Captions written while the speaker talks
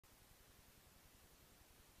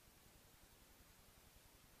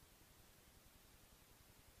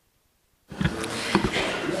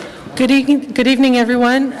Good evening,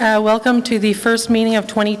 everyone. Welcome to the first meeting of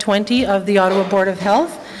 2020 of the Ottawa Board of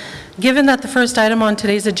Health. Given that the first item on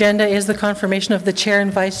today's agenda is the confirmation of the Chair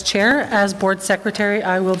and Vice Chair, as Board Secretary,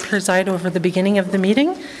 I will preside over the beginning of the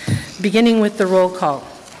meeting, beginning with the roll call.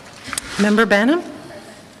 Member Banham?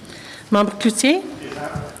 Member Cloutier?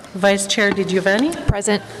 Vice Chair Di Giovanni?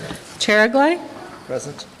 Present. Chair Aglai?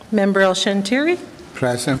 Present. Member El Shantiri?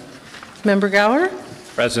 Present. Member Gower?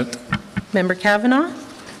 Present. Member Kavanaugh?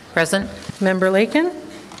 Present. Member Lakin?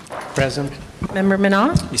 Present. Member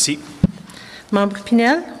Menard? Ici. Member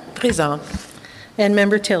Pinel? Présent. And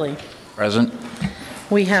Member Tilley? Present.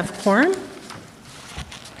 We have quorum.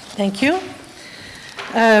 Thank you.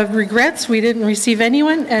 Regrets, we didn't receive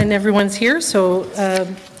anyone, and everyone's here, so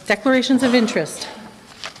declarations of interest.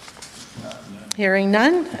 Hearing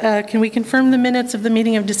none. Can we confirm the minutes of the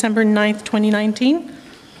meeting of December 9th, 2019?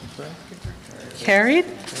 Carried.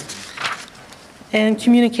 And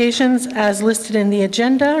communications as listed in the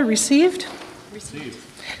agenda, received? Received.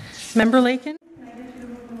 Member Lakin?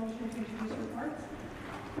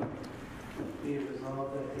 Be it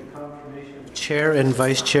resolved that the confirmation of Chair and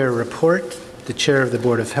Vice Chair report, the Chair of the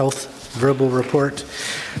Board of Health verbal report,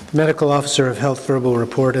 the Medical Officer of Health verbal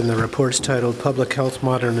report, and the reports titled Public Health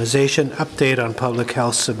Modernization, Update on Public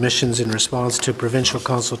Health Submissions in Response to Provincial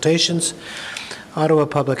Consultations, Ottawa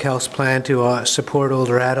Public Health's plan to support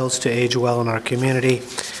older adults to age well in our community,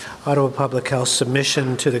 Ottawa Public Health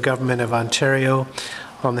submission to the Government of Ontario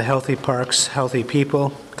on the Healthy Parks, Healthy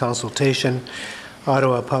People consultation,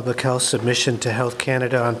 Ottawa Public Health submission to Health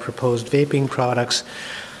Canada on proposed vaping products,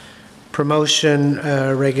 promotion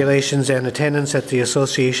regulations and attendance at the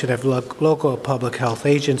Association of Local Public Health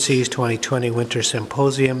Agencies 2020 Winter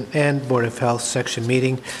Symposium and Board of Health section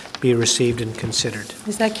meeting be received and considered.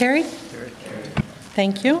 Is that carried?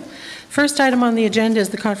 Thank you. First item on the agenda is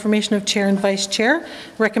the confirmation of Chair and Vice Chair.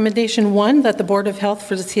 Recommendation 1, that the Board of Health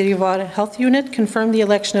for the City of Ottawa Health Unit confirm the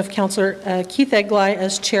election of Councillor Keith Aglai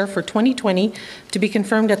as Chair for 2020 to be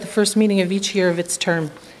confirmed at the first meeting of each year of its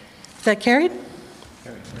term. Is that carried?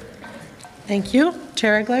 Thank you.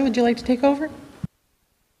 Chair Aglai, would you like to take over?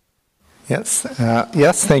 Yes,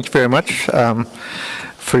 yes. Thank you very much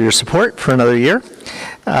for your support for another year.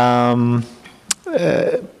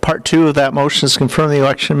 Part 2 of that motion is confirm the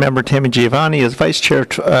election member Tammy Giovanni as Vice Chair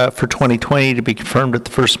for 2020 to be confirmed at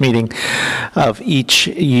the first meeting of each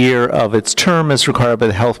year of its term as required by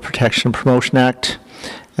the Health Protection and Promotion Act.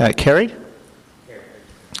 Carried?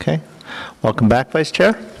 Okay. Welcome back, Vice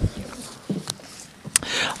Chair.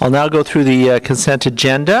 I'll now go through the consent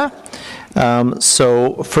agenda.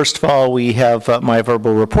 So first of all, we have my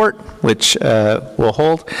verbal report, which we'll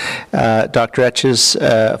hold. Dr. Etch's,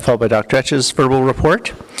 followed by Dr. Etch's verbal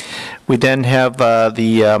report. We then have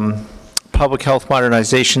the Public Health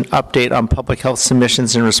Modernization update on public health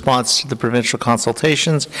submissions in response to the provincial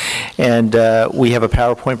consultations, and we have a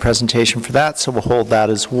PowerPoint presentation for that, so we'll hold that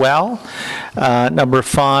as well. Number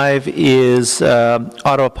 5 is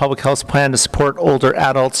Ottawa Public Health's plan to support older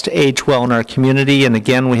adults to age well in our community, and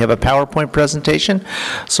again we have a PowerPoint presentation,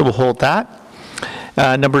 so we'll hold that.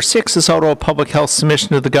 Number 6 is Ottawa Public Health submission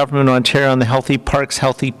to the Government of Ontario on the Healthy Parks,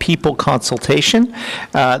 Healthy People consultation.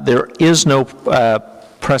 There is no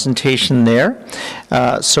presentation there,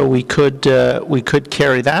 so we could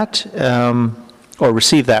carry that or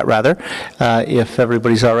receive that rather, if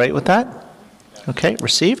everybody's all right with that. Okay,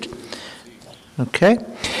 received. Okay.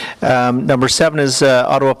 Number 7 is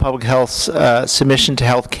Ottawa Public Health's submission to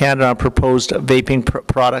Health Canada on proposed vaping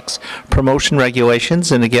products promotion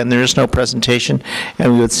regulations, and again there is no presentation,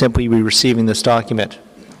 and we would simply be receiving this document.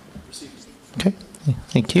 Okay.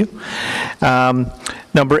 Thank you.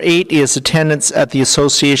 Number 8 is attendance at the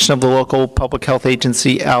Association of the Local Public Health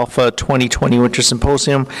Agency Alpha 2020 Winter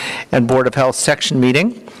Symposium and Board of Health section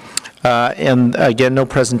meeting. And again, no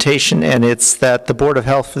presentation, and it's that the Board of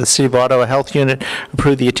Health for the City of Ottawa Health Unit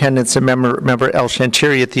approved the attendance of member El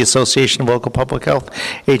Shantiri at the Association of Local Public Health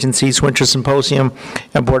Agencies Winter Symposium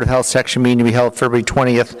and Board of Health section meeting to be held February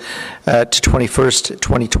 20th to 21st,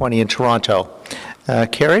 2020 in Toronto.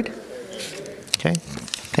 Carried? Okay.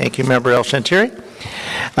 Thank you, Member El Shantiri.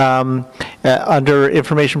 Under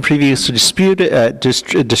information previously distribute,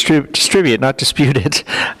 not disputed,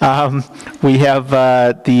 we have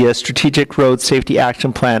the Strategic Road Safety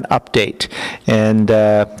Action Plan update. And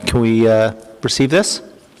can we receive this?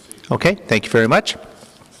 Okay, thank you very much.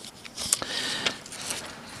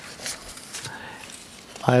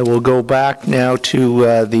 I will go back now to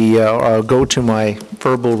I'll go to my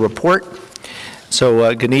verbal report.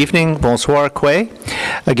 So good evening, bonsoir, quoi.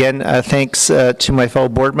 Again, thanks to my fellow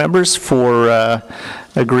board members for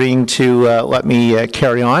agreeing to let me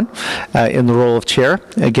carry on in the role of chair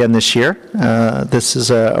again this year. This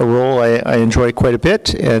is a role I enjoy quite a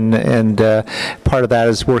bit, and part of that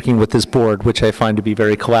is working with this board, which I find to be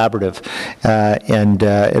very collaborative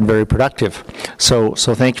and very productive. So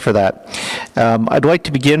thank you for that. I'd like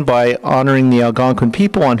to begin by honoring the Algonquin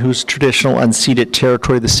people on whose traditional unceded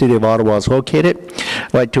territory the City of Ottawa is located.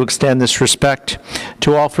 I'd like to extend this respect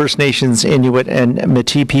to all First Nations, Inuit, and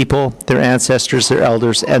Métis people, their ancestors, their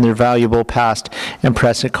elders, and their valuable past and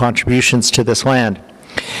present contributions to this land.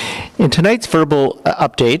 In tonight's verbal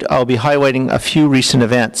update, I'll be highlighting a few recent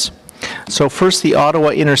events. So first, the Ottawa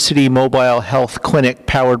Inner-City Mobile Health Clinic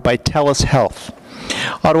powered by TELUS Health.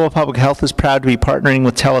 Ottawa Public Health is proud to be partnering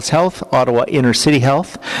with TELUS Health, Ottawa Inner-City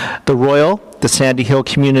Health, the Royal, the Sandy Hill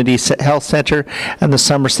Community Health Centre, and the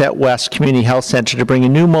Somerset West Community Health Centre to bring a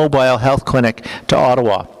new mobile health clinic to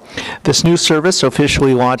Ottawa. This new service,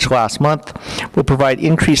 officially launched last month, will provide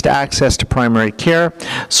increased access to primary care,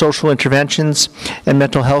 social interventions, and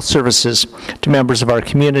mental health services to members of our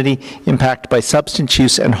community impacted by substance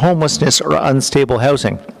use and homelessness or unstable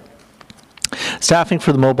housing. Staffing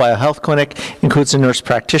for the mobile health clinic includes a nurse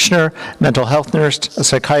practitioner, mental health nurse, a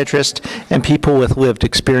psychiatrist, and people with lived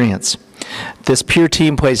experience. This peer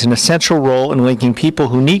team plays an essential role in linking people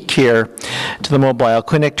who need care to the mobile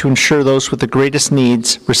clinic to ensure those with the greatest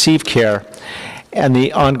needs receive care and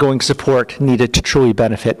the ongoing support needed to truly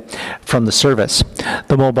benefit from the service.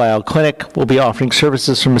 The mobile clinic will be offering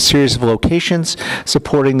services from a series of locations,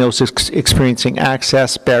 supporting those experiencing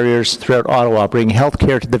access barriers throughout Ottawa, bringing health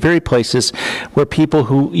care to the very places where people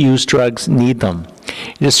who use drugs need them.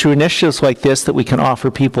 It is through initiatives like this that we can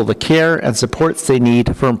offer people the care and supports they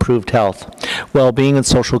need for improved health, well-being, and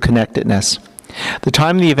social connectedness. The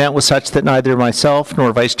time of the event was such that neither myself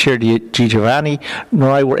nor Vice Chair Giovanni nor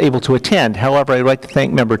I were able to attend. However, I'd like to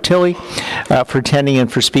thank Member Tilley for attending and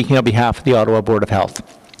for speaking on behalf of the Ottawa Board of Health.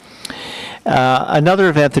 Another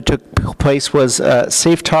event that took place was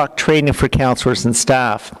Safe Talk training for councillors and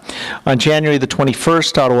staff. On January the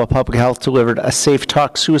 21st, Ottawa Public Health delivered a Safe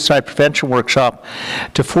Talk suicide prevention workshop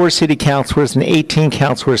to 4 city councillors and 18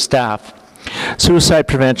 councillor staff. Suicide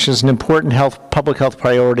prevention is an important public health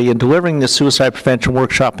priority, and delivering the suicide prevention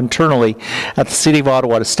workshop internally at the City of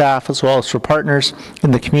Ottawa to staff as well as for partners in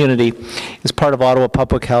the community is part of Ottawa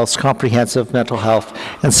Public Health's comprehensive mental health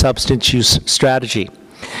and substance use strategy.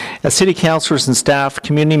 As city councillors and staff,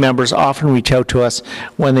 community members often reach out to us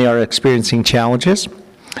when they are experiencing challenges.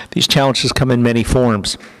 These challenges come in many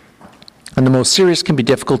forms, and the most serious can be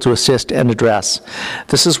difficult to assist and address.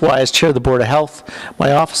 This is why, as Chair of the Board of Health,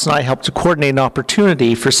 my office and I help to coordinate an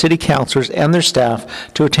opportunity for city councillors and their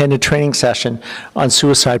staff to attend a training session on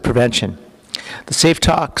suicide prevention. The Safe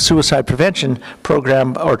Talk Suicide Prevention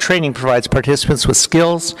Program or training provides participants with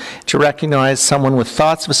skills to recognize someone with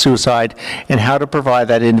thoughts of suicide and how to provide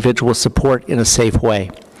that individual support in a safe way.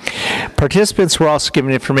 Participants were also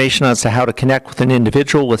given information as to how to connect with an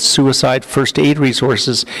individual with suicide first aid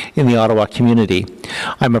resources in the Ottawa community.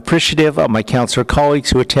 I'm appreciative of my councillor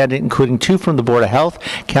colleagues who attended, including 2 from the Board of Health,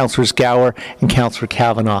 Councillors Gower and Councillor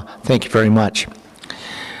Kavanagh. Thank you very much.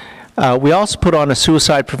 We also put on a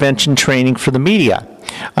suicide prevention training for the media.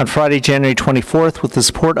 On Friday, January 24th, with the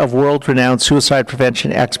support of world-renowned suicide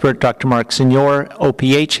prevention expert Dr. Mark Signor,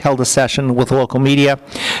 OPH held a session with local media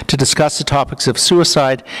to discuss the topics of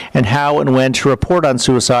suicide and how and when to report on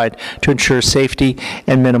suicide to ensure safety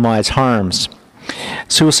and minimize harms.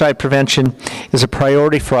 Suicide prevention is a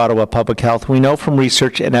priority for Ottawa Public Health. We know from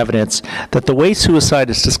research and evidence that the way suicide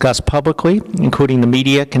is discussed publicly, including the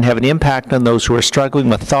media, can have an impact on those who are struggling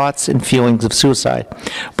with thoughts and feelings of suicide,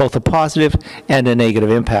 both a positive and a negative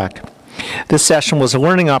impact. This session was a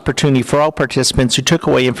learning opportunity for all participants who took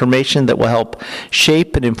away information that will help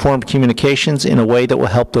shape and inform communications in a way that will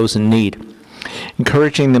help those in need.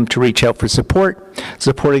 Encouraging them to reach out for support,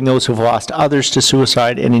 supporting those who have lost others to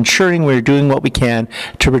suicide, and ensuring we're doing what we can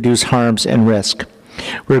to reduce harms and risk.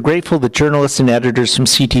 We're grateful that journalists and editors from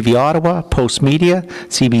CTV Ottawa, Post Media,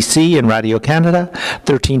 CBC and Radio Canada,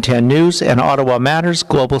 1310 News, and Ottawa Matters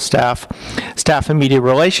global staff and media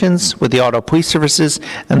relations with the Ottawa Police Services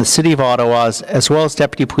and the City of Ottawa, as well as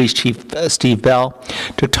Deputy Police Chief Steve Bell,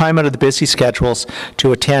 took time out of the busy schedules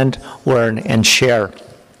to attend, learn, and share.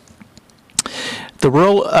 The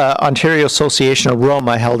Rural Ontario Association of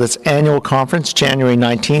Roma held its annual conference January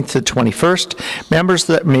 19th to 21st. Members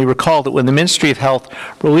that may recall that when the Ministry of Health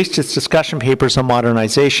released its discussion papers on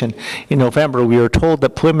modernization in November, we were told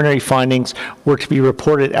that preliminary findings were to be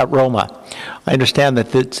reported at Roma. I understand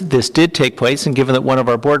that this did take place, and given that one of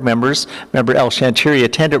our board members, Member El Shantiri,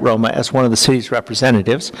 attended Roma as one of the city's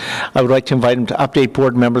representatives, I would like to invite him to update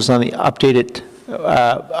board members on the updated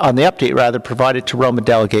on the update rather, provided to Roma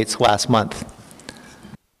delegates last month.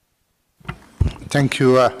 Thank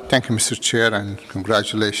you, Mr. Chair, and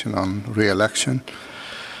congratulations on re-election.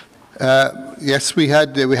 Yes, we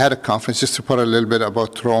had a conference. Just to put a little bit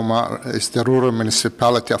about Roma, it's the rural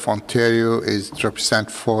municipality of Ontario. It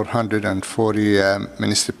represents 440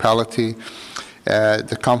 municipality.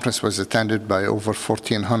 The conference was attended by over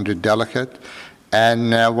 1,400 delegates,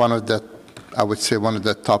 and I would say one of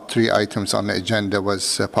the top 3 items on the agenda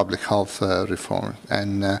was public health reform.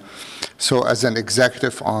 And so as an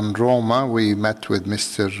executive on Roma, we met with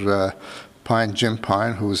Mr. Pine, Jim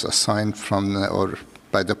Pine, who was assigned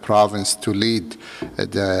by the province to lead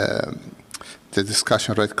the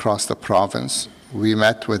discussion right across the province. We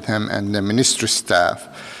met with him and the ministry staff,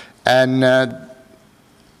 and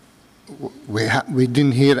we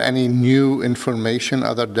didn't hear any new information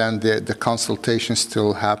other than the consultation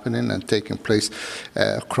still happening and taking place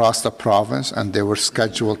across the province, and they were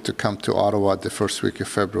scheduled to come to Ottawa the first week of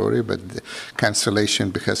February, but the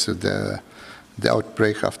cancellation because of the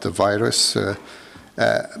outbreak of the virus.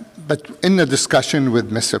 But in the discussion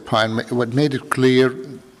with Mr. Pine, what made it clear,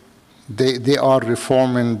 they are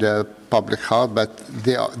reforming the public health, but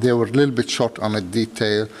they were a little bit short on the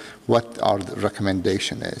detail what our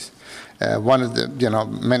recommendation is. One of the,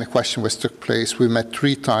 many questions took place. We met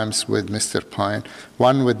 3 times with Mr. Pine,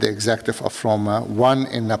 one with the executive of Roma, one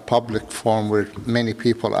in a public forum where many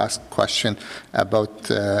people asked questions about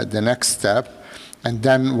the next step, and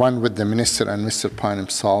then one with the minister and Mr. Pine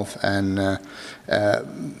himself. And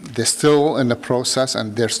they're still in the process,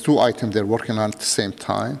 and there's 2 items they're working on at the same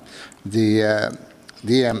time. The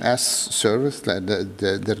EMS service,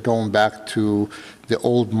 they're going back to the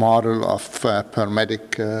old model of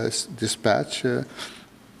paramedic dispatch,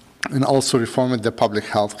 and also reforming the public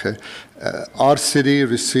health care. Our city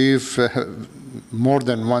received more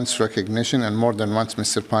than once recognition, and more than once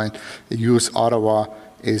Mr. Pine used Ottawa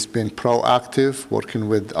has been proactive, working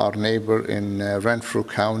with our neighbor in Renfrew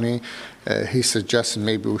County. He suggested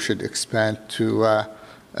maybe we should expand to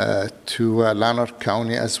Lanark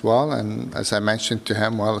County as well. And as I mentioned to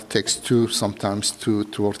him, well, it takes 2 sometimes to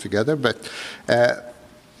work together. But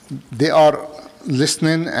they are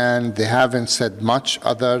listening, and they haven't said much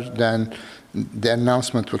other than the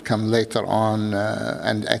announcement will come later on.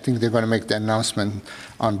 And I think they're going to make the announcement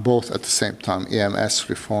on both at the same time, EMS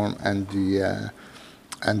reform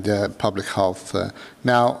and the public health.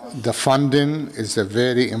 Now, the funding is a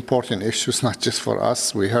very important issue. It's not just for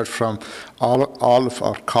us. We heard from all of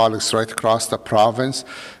our colleagues right across the province.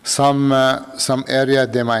 Some area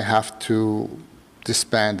they might have to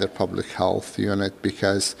disband their public health unit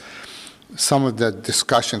because some of the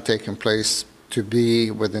discussion taking place to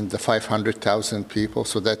be within the 500,000 people.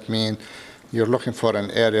 So that means you're looking for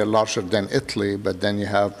an area larger than Italy, but then you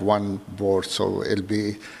have one board. So it'll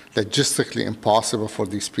be logistically impossible for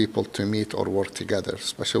these people to meet or work together,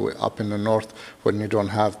 especially up in the north when you don't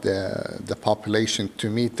have the population to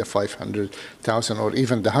meet the 500,000 or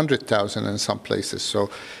even the 100,000 in some places. So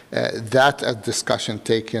that a discussion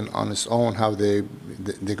taken on its own, how they're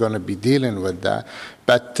going to be dealing with that.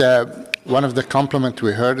 But one of the compliments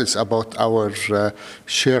we heard is about our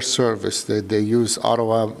share service. They use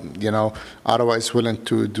Ottawa. Ottawa is willing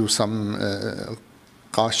to do some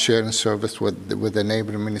cost sharing service with the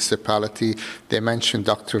neighboring municipality. They mentioned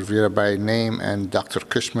Dr. Vera by name and Dr.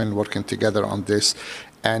 Cushman working together on this.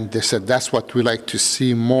 And they said that's what we like to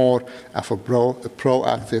see, more of a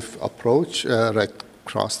proactive approach right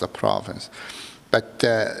across the province. But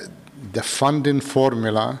the funding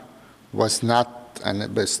formula was not, and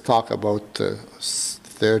it was talk about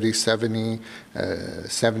 30, 70,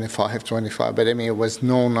 75, 25, but I mean, it was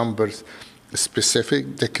no numbers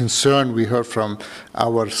specific. The concern we heard from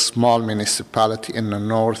our small municipality in the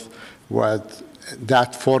north was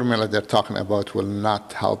that formula they're talking about will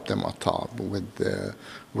not help them at all with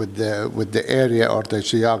the area or the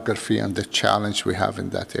geography and the challenge we have in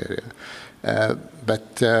that area.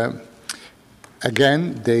 But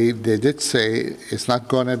again, they did say it's not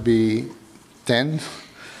going to be 10,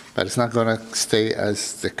 but it's not going to stay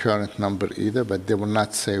as the current number either, but they will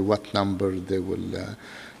not say what number they will.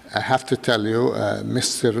 I have to tell you,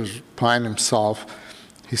 Mr. Pine himself,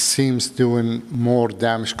 he seems doing more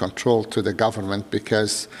damage control to the government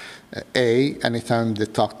because, anytime they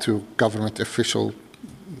talk to government official,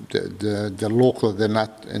 the local, they're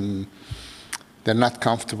not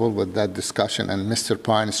comfortable with that discussion, and Mr.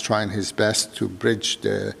 Pine is trying his best to bridge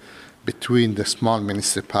between the small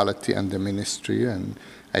municipality and the ministry, and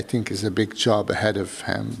I think it's a big job ahead of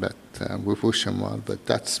him, but we wish him well. But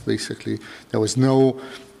that's basically, there was no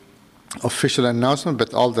official announcement,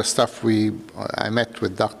 but all the stuff I met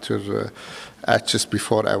with Dr. Atchis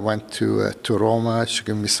before I went to Roma. She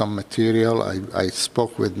gave me some material. I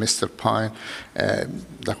spoke with Mr. Pine.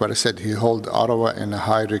 Like what I said, he held Ottawa in a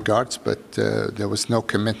high regards, but there was no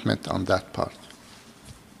commitment on that part.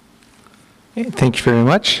 Thank you very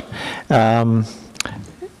much. Now,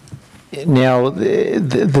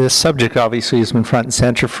 the subject obviously has been front and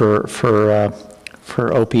center for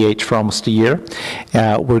OPH for almost a year.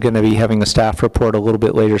 We're going to be having a staff report a little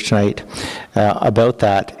bit later tonight about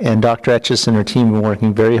that. And Dr. Etches and her team have been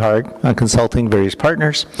working very hard on consulting various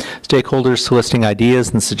partners, stakeholders, soliciting ideas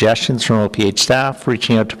and suggestions from OPH staff,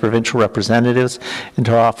 reaching out to provincial representatives, and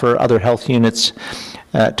to offer other health units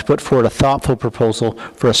to put forward a thoughtful proposal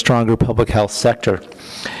for a stronger public health sector.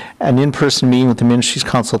 An in-person meeting with the ministry's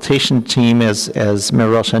consultation team, as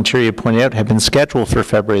Mayor Chantier pointed out, had been scheduled for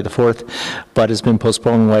February the 4th, but has been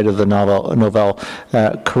postponed in light of the novel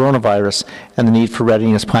coronavirus and the need for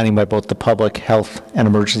readiness planning by both the public health and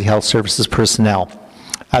emergency health services personnel.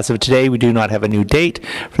 As of today, we do not have a new date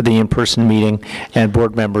for the in-person meeting, and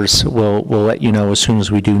board members will let you know as soon as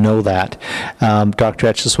we do know that. Dr.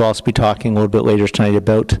 Etches will also be talking a little bit later tonight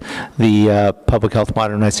about the public health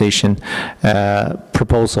modernization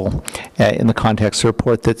proposal in the context of the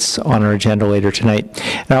report that's on our agenda later tonight.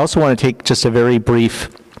 And I also want to take just a very brief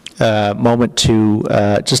moment to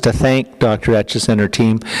just to thank Dr. Etches and her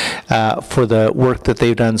team for the work that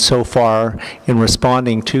they've done so far in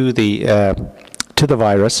responding to the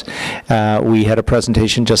virus. We had a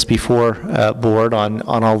presentation just before board on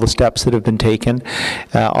all the steps that have been taken,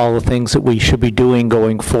 all the things that we should be doing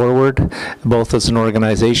going forward, both as an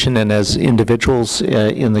organization and as individuals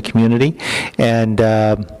in the community. And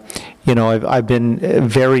you know, I've been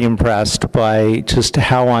very impressed by just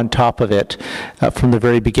how on top of it from the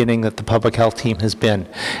very beginning that the public health team has been,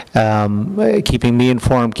 keeping me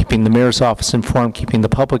informed, keeping the mayor's office informed, keeping the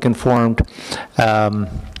public informed,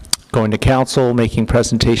 going to council, making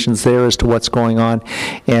presentations there as to what's going on.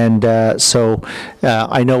 And so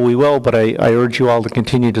I know we will, but I urge you all to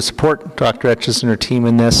continue to support Dr. Etches and her team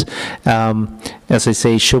in this. As I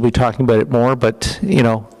say, she'll be talking about it more, but, you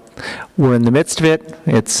know, we're in the midst of it.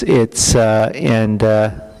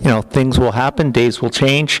 You know, things will happen, days will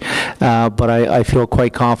change, but I feel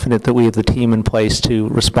quite confident that we have the team in place to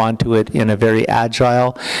respond to it in a very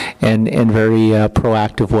agile and very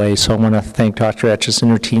proactive way. So I want to thank Dr. Etches and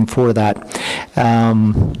her team for that.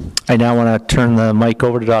 I now want to turn the mic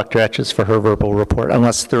over to Dr. Etches for her verbal report,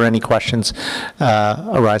 unless there are any questions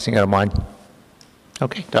arising out of mine.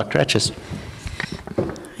 Okay, Dr. Etches.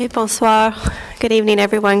 Bonsoir. Good evening,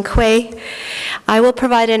 everyone. Kwe. I will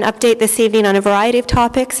provide an update this evening on a variety of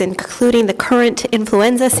topics, including the current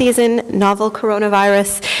influenza season, novel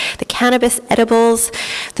coronavirus, the cannabis edibles,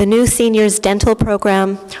 the new seniors dental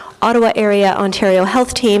program, Ottawa area Ontario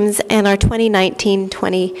health teams, and our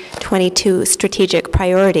 2019-2022 strategic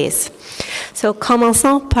priorities. So,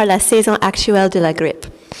 commençons par la saison actuelle de la grippe.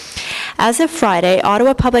 As of Friday,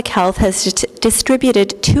 Ottawa Public Health has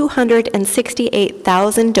distributed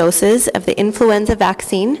 268,000 doses of the influenza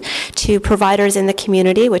vaccine to providers in the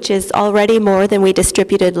community, which is already more than we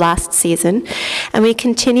distributed last season, and we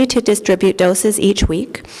continue to distribute doses each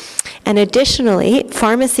week. And additionally,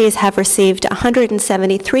 pharmacies have received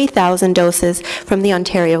 173,000 doses from the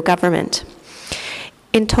Ontario government.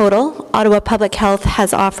 In total, Ottawa Public Health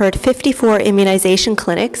has offered 54 immunization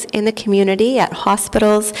clinics in the community at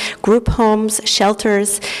hospitals, group homes,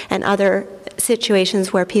 shelters, and other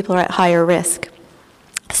situations where people are at higher risk.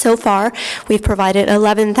 So far, we've provided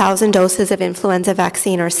 11,000 doses of influenza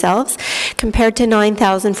vaccine ourselves, compared to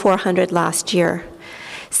 9,400 last year.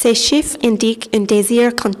 Ces chiffres indiquent un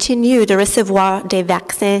désir continu de recevoir des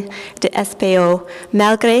vaccins de SPO,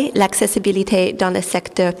 malgré l'accessibilité dans le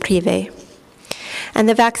secteur privé. And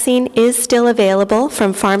the vaccine is still available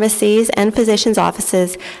from pharmacies and physicians'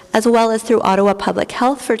 offices, as well as through Ottawa Public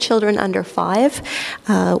Health for children under 5,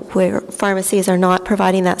 where pharmacies are not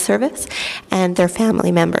providing that service, and their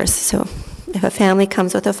family members. So if a family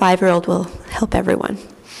comes with a 5-year-old, we'll help everyone.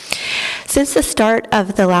 Since the start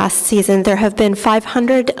of the last season, there have been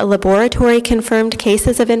 500 laboratory-confirmed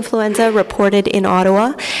cases of influenza reported in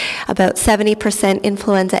Ottawa, about 70%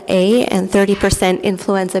 influenza A and 30%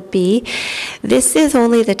 influenza B. This is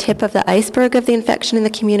only the tip of the iceberg of the infection in the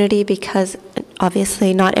community because,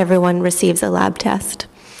 obviously, not everyone receives a lab test.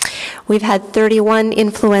 We've had 31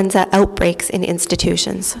 influenza outbreaks in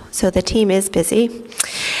institutions, so the team is busy.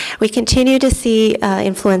 We continue to see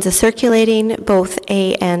influenza circulating, both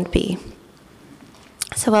A and B.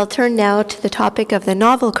 So I'll turn now to the topic of the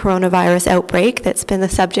novel coronavirus outbreak that's been the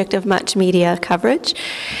subject of much media coverage.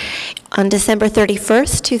 On December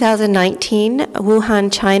 31st, 2019,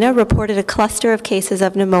 Wuhan, China reported a cluster of cases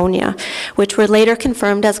of pneumonia, which were later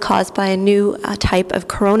confirmed as caused by a new type of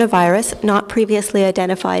coronavirus not previously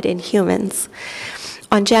identified in humans.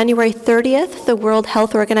 On January 30th, the World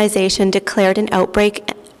Health Organization declared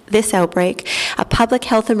this outbreak a public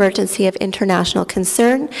health emergency of international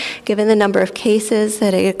concern, given the number of cases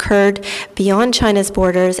that had occurred beyond China's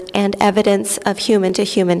borders and evidence of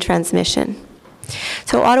human-to-human transmission.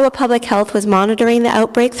 So Ottawa Public Health was monitoring the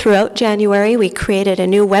outbreak throughout January. We created a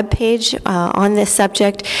new webpage on this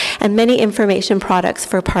subject and many information products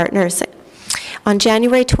for partners. On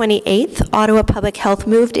January 28th, Ottawa Public Health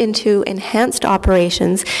moved into enhanced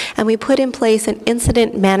operations, and we put in place an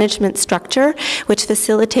incident management structure which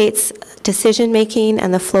facilitates decision-making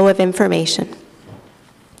and the flow of information.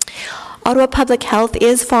 Ottawa Public Health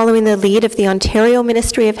is following the lead of the Ontario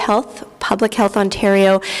Ministry of Health, Public Health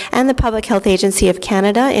Ontario, and the Public Health Agency of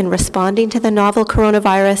Canada in responding to the novel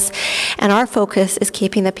coronavirus, and our focus is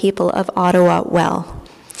keeping the people of Ottawa well.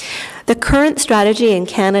 The current strategy in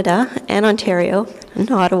Canada and Ontario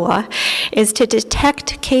and Ottawa is to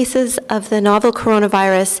detect cases of the novel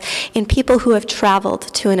coronavirus in people who have traveled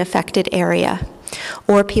to an affected area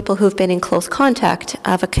or people who've been in close contact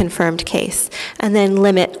of a confirmed case, and then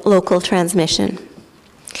limit local transmission.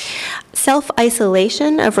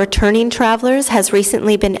 Self-isolation of returning travelers has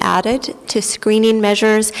recently been added to screening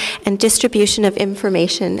measures and distribution of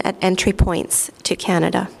information at entry points to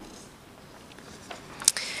Canada.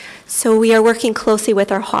 So we are working closely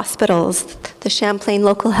with our hospitals, the Champlain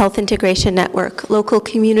Local Health Integration Network, local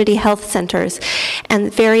community health centers,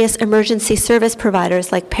 and various emergency service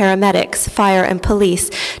providers like paramedics, fire, and police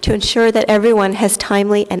to ensure that everyone has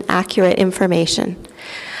timely and accurate information.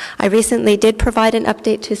 I recently did provide an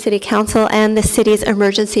update to City Council and the city's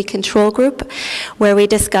emergency control group, where we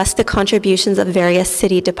discussed the contributions of various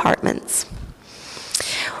city departments.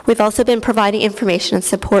 We've also been providing information and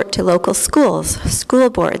support to local schools, school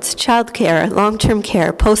boards, childcare, long-term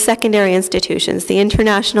care, post-secondary institutions, the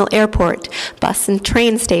international airport, bus and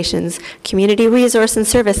train stations, community resource and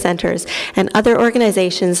service centers, and other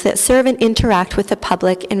organizations that serve and interact with the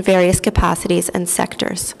public in various capacities and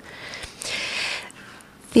sectors.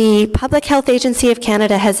 The Public Health Agency of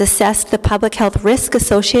Canada has assessed the public health risk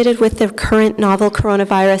associated with the current novel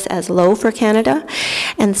coronavirus as low for Canada,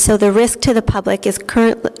 and so the risk to the public is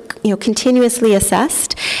continuously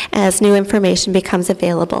assessed as new information becomes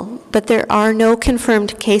available. But there are no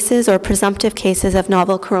confirmed cases or presumptive cases of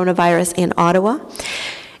novel coronavirus in Ottawa.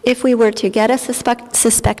 If we were to get a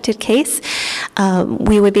suspected case,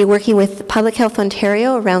 we would be working with Public Health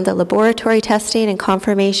Ontario around the laboratory testing and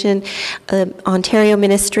confirmation, Ontario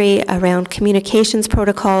Ministry around communications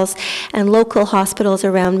protocols, and local hospitals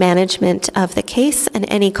around management of the case and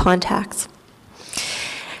any contacts.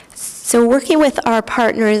 So working with our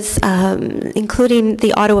partners, including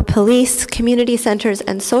the Ottawa Police, community centers,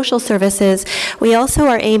 and social services, we also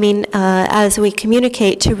are aiming, as we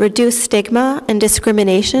communicate, to reduce stigma and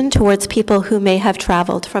discrimination towards people who may have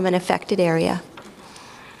traveled from an affected area.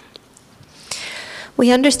 We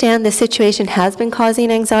understand the situation has been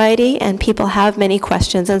causing anxiety and people have many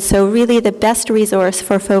questions, and so really the best resource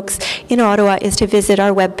for folks in Ottawa is to visit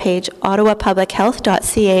our webpage,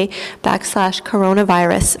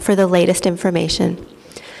 ottawapublichealth.ca/coronavirus, for the latest information.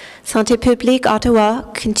 Santé publique Ottawa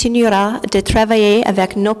continuera de travailler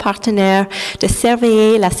avec nos partenaires, de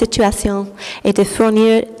surveiller la situation et de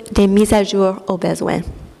fournir des mises à jour aux besoins.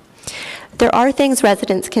 There are things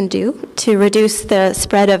residents can do to reduce the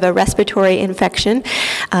spread of a respiratory infection,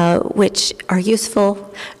 which are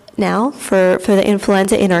useful now for the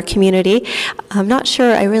influenza in our community. I'm not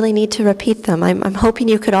sure I really need to repeat them. I'm hoping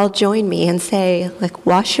you could all join me and say, like,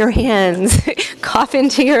 wash your hands, cough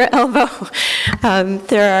into your elbow.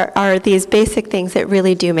 There are these basic things that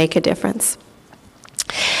really do make a difference.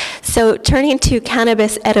 So turning to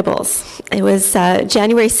cannabis edibles, it was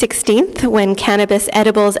January 16th when cannabis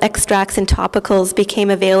edibles, extracts, and topicals became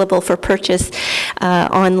available for purchase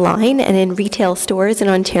online and in retail stores in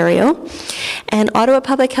Ontario. And Ottawa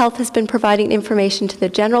Public Health has been providing information to the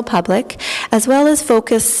general public, as well as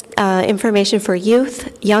focused information for youth,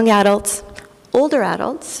 young adults, older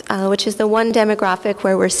adults, which is the one demographic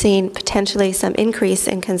where we're seeing potentially some increase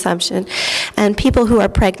in consumption, and people who are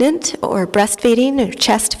pregnant or breastfeeding or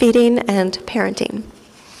chest feeding and parenting.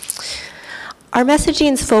 Our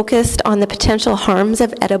messaging is focused on the potential harms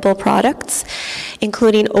of edible products,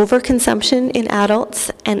 including overconsumption in adults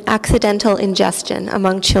and accidental ingestion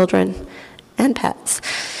among children and pets,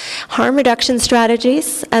 harm reduction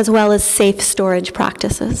strategies, as well as safe storage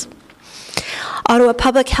practices. Ottawa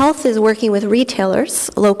Public Health is working with retailers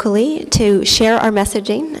locally to share our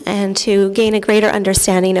messaging and to gain a greater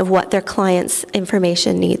understanding of what their clients'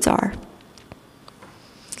 information needs are.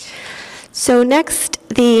 So next,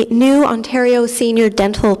 the new Ontario Senior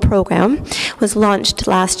Dental Program was launched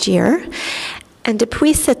last year. And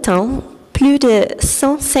depuis 7 ans, plus de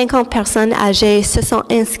 150 personnes âgées se sont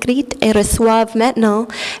inscrites et reçoivent maintenant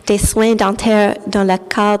des soins dentaires dans le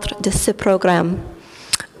cadre de ce programme.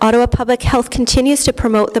 Ottawa Public Health continues to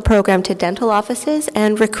promote the program to dental offices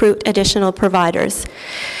and recruit additional providers.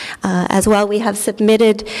 As well, we have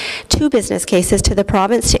submitted 2 business cases to the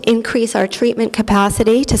province to increase our treatment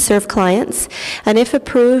capacity to serve clients. And if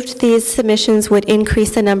approved, these submissions would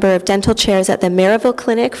increase the number of dental chairs at the Maryville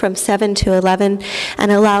Clinic from 7 to 11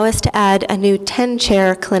 and allow us to add a new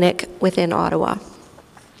 10-chair clinic within Ottawa.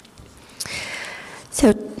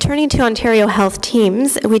 So turning to Ontario Health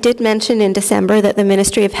Teams, we did mention in December that the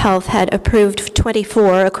Ministry of Health had approved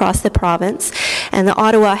 24 across the province, and the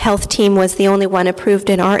Ottawa Health Team was the only one approved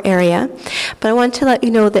in our area. But I want to let you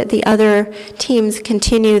know that the other teams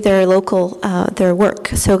continue their local, their work.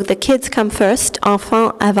 So the Kids Come First,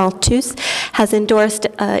 Enfants Avant Tous, has endorsed,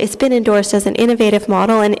 it's been endorsed as an innovative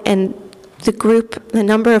model, and the group, the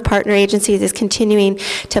number of partner agencies is continuing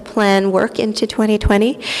to plan work into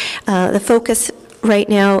 2020. The focus right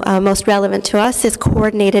now, most relevant to us, is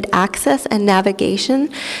coordinated access and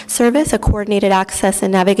navigation service, a coordinated access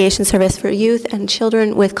and navigation service for youth and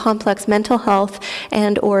children with complex mental health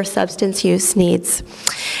and or substance use needs.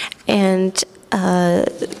 And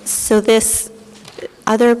so this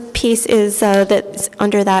other piece is that's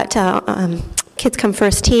under that Kids Come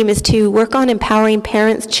First team is to work on empowering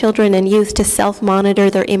parents, children, and youth to self-monitor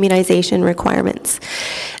their immunization requirements.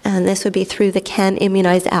 And this would be through the Can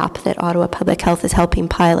Immunize app that Ottawa Public Health is helping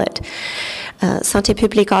pilot. Santé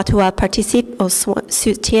publique Ottawa participe au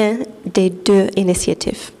soutien des 2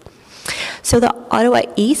 initiatives. So the Ottawa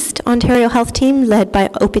East Ontario Health Team, led by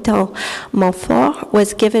Hôpital Montfort,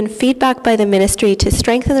 was given feedback by the Ministry to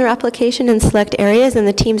strengthen their application in select areas, and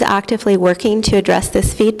the team's actively working to address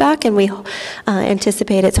this feedback, and we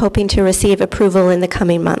anticipate it's hoping to receive approval in the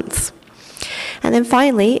coming months. And then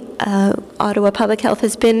finally, Ottawa Public Health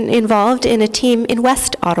has been involved in a team in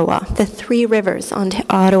West Ottawa, the Three Rivers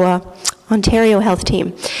Ontario Health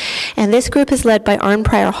Team. And this group is led by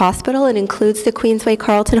Arnprior Hospital and includes the Queensway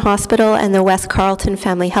Carleton Hospital and the West Carleton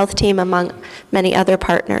Family Health Team, among many other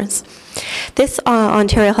partners. This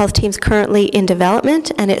Ontario Health Team is currently in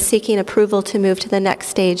development, and it's seeking approval to move to the next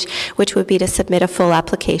stage, which would be to submit a full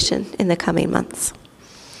application in the coming months.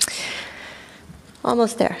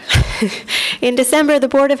 Almost there. In December, the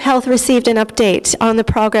Board of Health received an update on the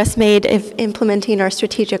progress made of implementing our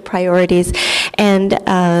strategic priorities, and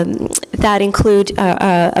that include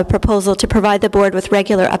a proposal to provide the Board with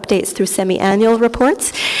regular updates through semi-annual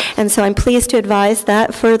reports. And so I'm pleased to advise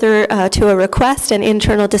that further to a request and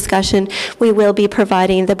internal discussion, we will be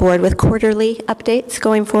providing the Board with quarterly updates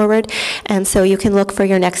going forward, and so you can look for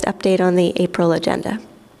your next update on the April agenda.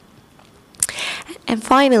 And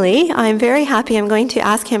finally, I'm very happy. I'm going to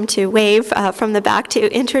ask him to wave from the back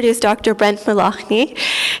to introduce Dr. Brent Malachny.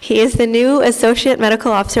 He is the new Associate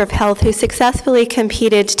Medical Officer of Health who successfully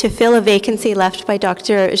competed to fill a vacancy left by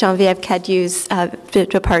Dr. Geneviève Cadieu's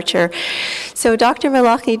departure. So Dr.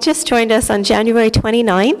 Malachny just joined us on January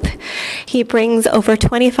 29th. He brings over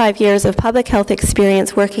 25 years of public health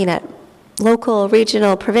experience working at local,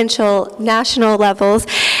 regional, provincial, national levels.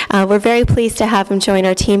 We're very pleased to have him join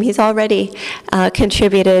our team. He's already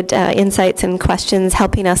contributed insights and questions,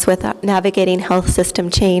 helping us with navigating health system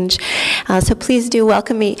change. So please do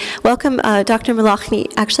welcome Dr.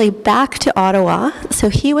 Malachny actually back to Ottawa. So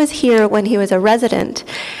he was here when he was a resident,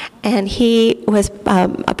 and he was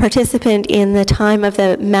a participant in the time of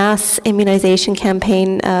the mass immunization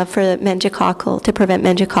campaign for meningococcal, to prevent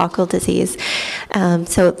meningococcal disease.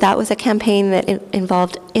 So that was a campaign that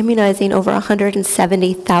involved immunizing over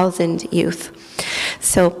 170,000 youth.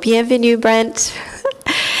 So bienvenue, Brent.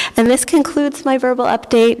 And this concludes my verbal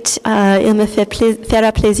update. Il me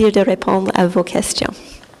fera plaisir de répondre à vos questions.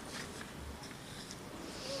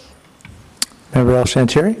 Member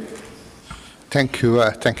El-Shantieri? Thank you,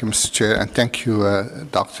 Mr. Chair, and thank you,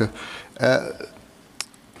 Doctor.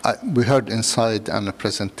 We heard inside on the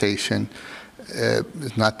presentation,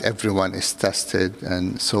 not everyone is tested,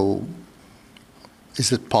 and so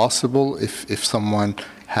is it possible if someone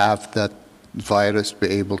have that virus be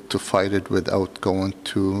able to fight it without going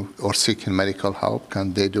to or seeking medical help?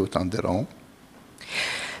 Can they do it on their own?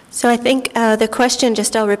 So I think the question,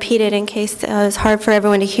 just I'll repeat it in case it's hard for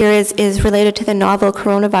everyone to hear, is related to the novel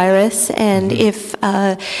coronavirus. And if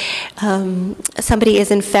somebody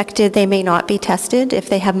is infected, they may not be tested if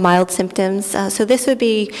they have mild symptoms. So this would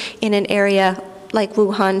be in an area like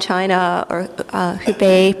Wuhan, China, or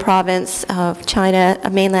Hubei province of China,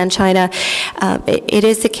 mainland China. It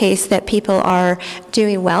is the case that people are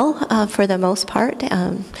doing well for the most part,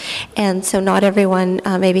 and so not everyone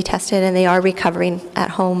may be tested, and they are recovering at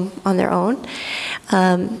home on their own.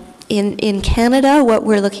 In Canada, what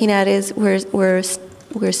we're looking at is we're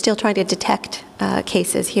still trying to detect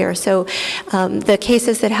cases here. So the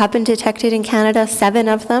cases that have been detected in Canada, 7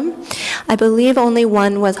 of them, I believe only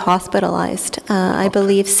 1 was hospitalized. I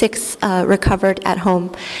believe 6 recovered at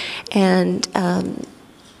home. And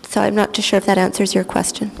so I'm not too sure if that answers your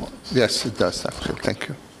question. Yes, it does, actually. Thank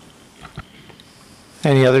you.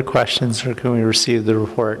 Any other questions, or can we receive the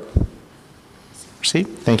report? Receive?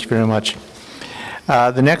 Thank you very much.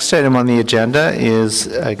 The next item on the agenda is,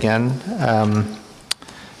 again,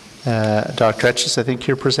 Dr. Etches, I think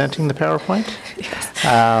you're presenting the PowerPoint? Yes.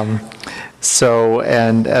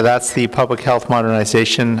 That's the Public Health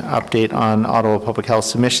Modernization Update on Ottawa Public Health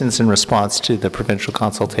Submissions in response to the provincial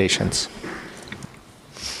consultations.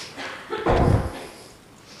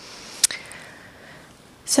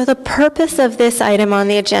 So the purpose of this item on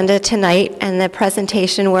the agenda tonight and the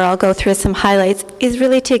presentation, where I'll go through some highlights, is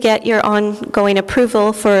really to get your ongoing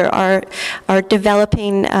approval for our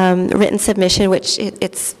developing written submission, which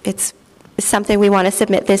it's something we want to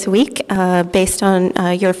submit this week based on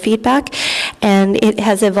your feedback. And it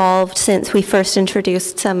has evolved since we first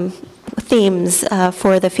introduced some themes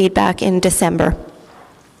for the feedback in December.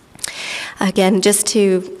 Again, just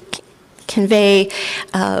to convey,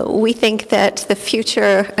 we think that the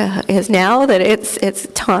future is now, that it's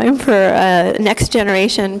time for a next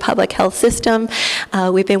generation public health system.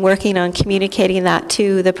 We've been working on communicating that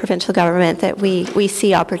to the provincial government, that we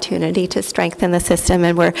see opportunity to strengthen the system,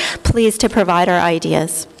 and we're pleased to provide our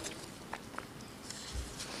ideas.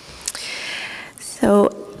 So,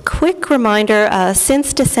 quick reminder,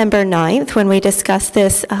 since December 9th, when we discussed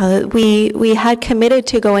this, we had committed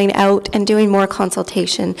to going out and doing more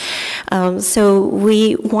consultation. So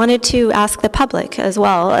we wanted to ask the public as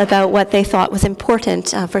well about what they thought was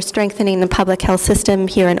important for strengthening the public health system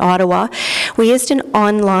here in Ottawa. We used an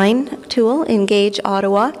online tool, Engage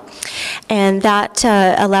Ottawa, and that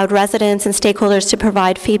allowed residents and stakeholders to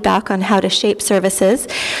provide feedback on how to shape services.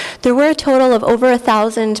 There were a total of over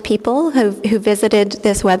 1,000 people who visited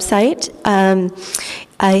this website.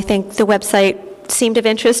 I think the website seemed of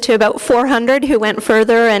interest to about 400 who went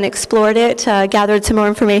further and explored it, gathered some more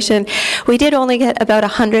information. We did only get about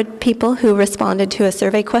 100 people who responded to a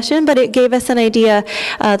survey question, but it gave us an idea.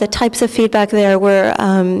 The types of feedback there were,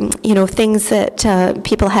 things that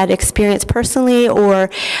people had experienced personally, or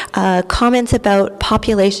comments about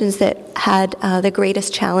populations that had the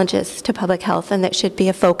greatest challenges to public health and that should be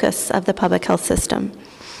a focus of the public health system.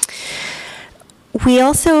 We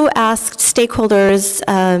also asked stakeholders,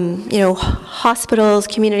 hospitals,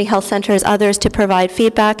 community health centers, others, to provide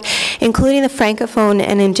feedback, including the Francophone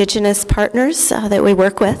and Indigenous partners that we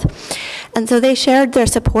work with. And so they shared their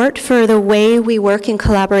support for the way we work in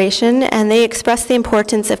collaboration, and they expressed the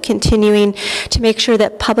importance of continuing to make sure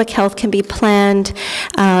that public health can be planned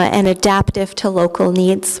and adaptive to local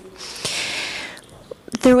needs.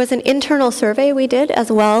 There was an internal survey we did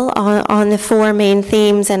as well on the 4 main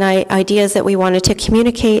themes and ideas that we wanted to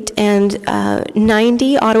communicate, and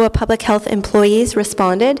 90 Ottawa Public Health employees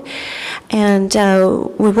responded, and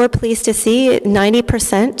we were pleased to see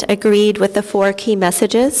 90% agreed with the 4 key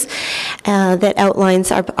messages that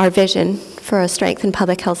outlines our vision for a strengthened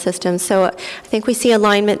public health system. So I think we see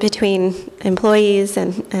alignment between employees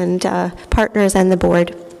and partners and the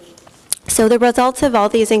board. So the results of all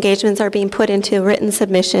these engagements are being put into written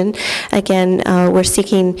submission. Again, we're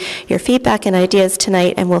seeking your feedback and ideas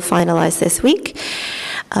tonight, and we'll finalize this week.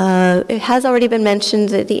 It has already been mentioned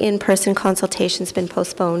that the in-person consultation's been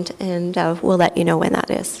postponed, and we'll let you know when that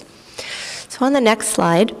is. So on the next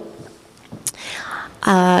slide,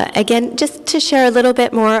 again, just to share a little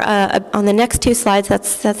bit more on the next 2 slides,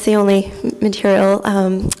 that's the only material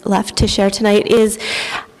left to share tonight, is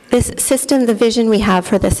this system, the vision we have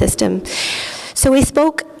for the system. So we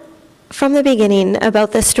spoke from the beginning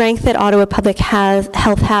about the strength that Ottawa Public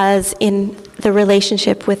Health has in the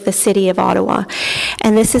relationship with the City of Ottawa.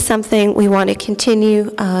 And this is something we want to continue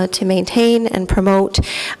to maintain and promote.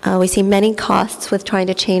 We see many costs with trying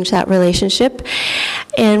to change that relationship.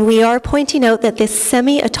 And we are pointing out that this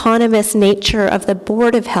semi-autonomous nature of the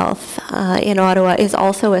Board of Health in Ottawa is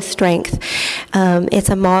also a strength. It's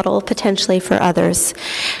a model potentially for others.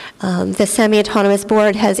 The semi-autonomous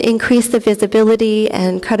board has increased the visibility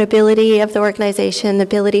and credibility of the organization, the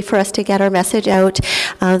ability for us to get our message out,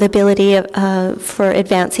 the ability for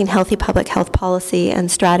advancing healthy public health policy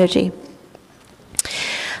and strategy.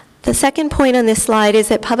 The second point on this slide is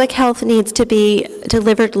that public health needs to be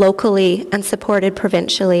delivered locally and supported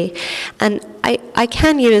provincially. And I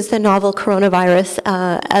can use the novel coronavirus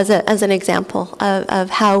as an example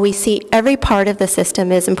of how we see every part of the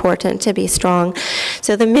system is important to be strong.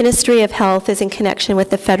 So the Ministry of Health is in connection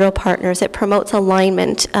with the federal partners. It promotes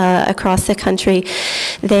alignment across the country.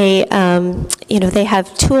 They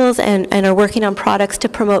have tools and are working on products to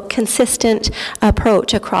promote consistent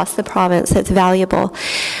approach across the province that's valuable.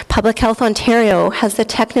 Public Health Ontario has the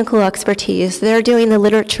technical expertise. They're doing the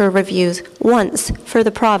literature reviews once for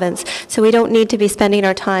the province, so we don't need to be spending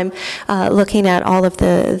our time looking at all of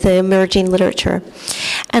the emerging literature.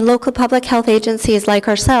 And local public health agencies like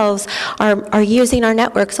ourselves are using our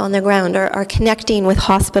networks on the ground, are connecting with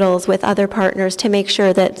hospitals, with other partners to make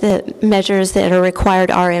sure that the measures that are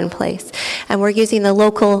required are in place. And we're using the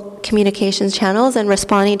local communications channels and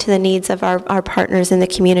responding to the needs of our partners in the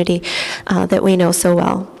community that we know so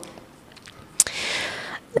well.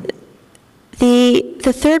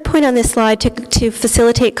 The third point on this slide, to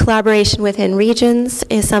facilitate collaboration within regions,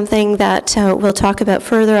 is something that we'll talk about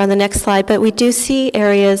further on the next slide, but we do see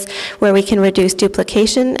areas where we can reduce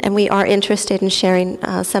duplication, and we are interested in sharing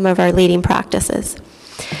some of our leading practices.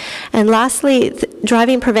 And lastly,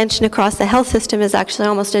 driving prevention across the health system is actually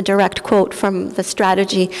almost a direct quote from the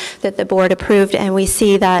strategy that the board approved, and we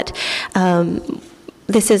see that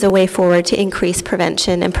this is a way forward to increase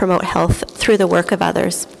prevention and promote health through the work of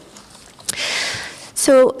others.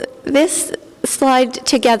 So this slide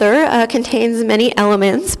together contains many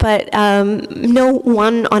elements, but no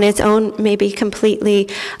one on its own may be completely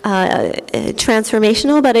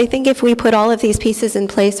transformational, but I think if we put all of these pieces in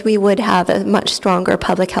place, we would have a much stronger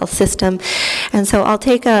public health system. And so I'll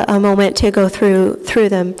take a moment to go through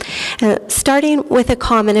them, starting with a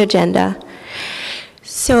common agenda.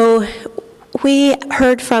 So we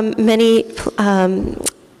heard from many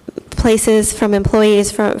places, from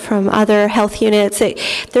employees, from other health units.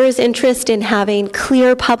 There is interest in having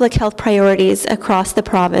clear public health priorities across the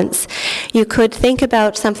province. You could think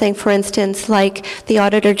about something, for instance, like the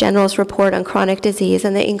Auditor General's report on chronic disease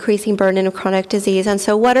and the increasing burden of chronic disease. And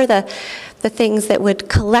so what are the things that would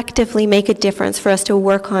collectively make a difference for us to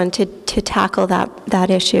work on to tackle that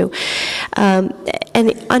issue?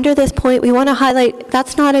 And under this point, we want to highlight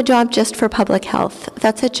that's not a job just for public health.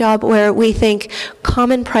 That's a job where we think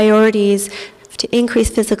common priorities to increase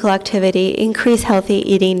physical activity, increase healthy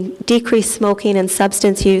eating, decrease smoking and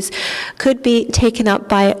substance use could be taken up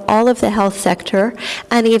by all of the health sector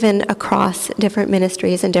and even across different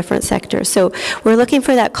ministries and different sectors. So we're looking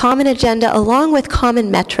for that common agenda along with common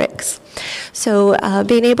metrics. So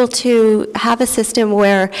being able to have a system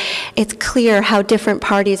where it's clear how different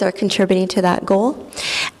parties are contributing to that goal.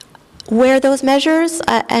 Where those measures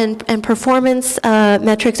and performance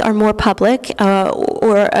metrics are more public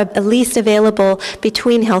or at least available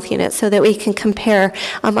between health units so that we can compare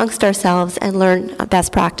amongst ourselves and learn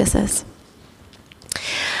best practices.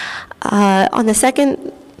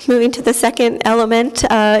 Moving to the second element,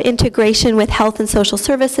 integration with health and social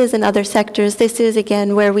services and other sectors. This is,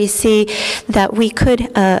 again, where we see that we could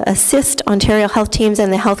assist Ontario health teams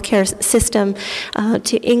and the healthcare system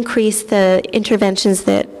to increase the interventions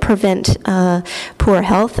that prevent poor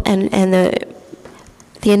health and the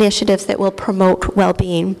initiatives that will promote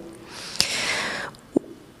well-being.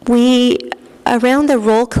 We, around the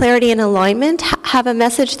role clarity and alignment, have a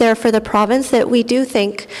message there for the province that we do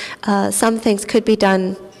think some things could be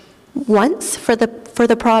done once for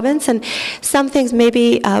the province, and some things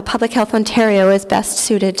maybe Public Health Ontario is best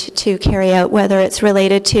suited to carry out, whether it's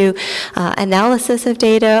related to analysis of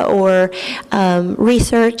data or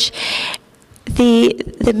research.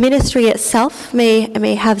 The ministry itself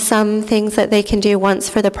may have some things that they can do once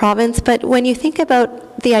for the province, but when you think about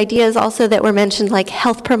the ideas also that were mentioned, like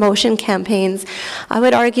health promotion campaigns, I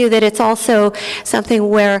would argue that it's also something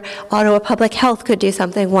where Ottawa Public Health could do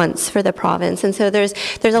something once for the province. And so there's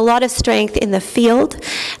a lot of strength in the field,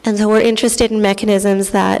 and so we're interested in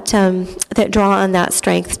mechanisms that draw on that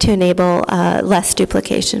strength to enable less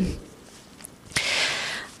duplication.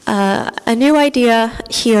 A new idea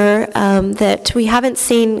here that we haven't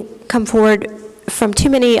seen come forward from too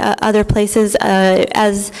many other places,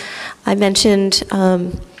 as I mentioned,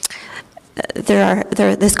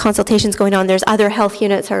 this consultation's going on. There's other health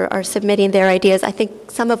units are submitting their ideas. I think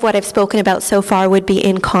some of what I've spoken about so far would be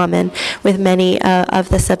in common with many of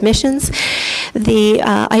the submissions. The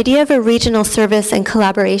idea of a regional service and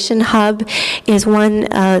collaboration hub is one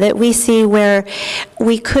that we see where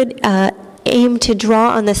we could aim to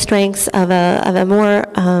draw on the strengths of a more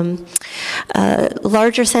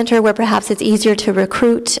larger center where perhaps it's easier to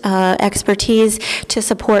recruit expertise to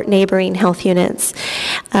support neighboring health units.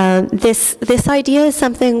 This idea is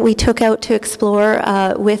something we took out to explore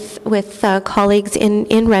with colleagues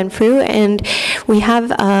in Renfrew, and we have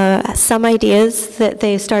some ideas that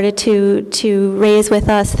they started to raise with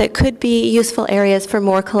us that could be useful areas for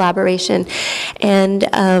more collaboration.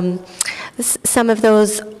 And some of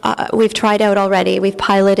those we've tried out already. We've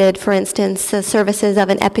piloted, for instance, the services of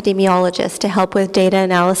an epidemiologist to help with data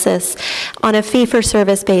analysis on a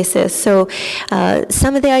fee-for-service basis. So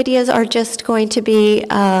some of the ideas are just going to be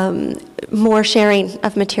more sharing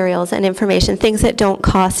of materials and information, things that don't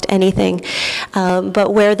cost anything,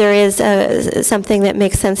 but where there is something that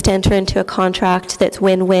makes sense to enter into a contract that's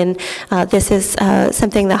win-win, this is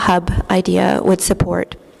something the hub idea would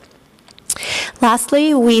support.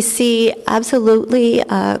 Lastly, we see absolutely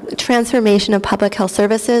transformation of public health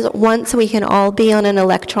services once we can all be on an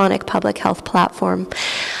electronic public health platform.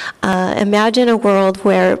 Imagine a world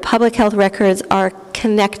where public health records are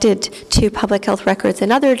connected to public health records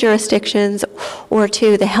in other jurisdictions or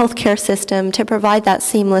to the healthcare system to provide that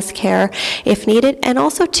seamless care if needed, and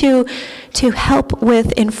also to help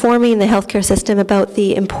with informing the healthcare system about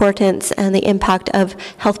the importance and the impact of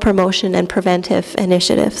health promotion and preventive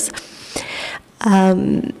initiatives.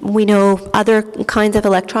 We know other kinds of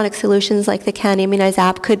electronic solutions like the Can Immunize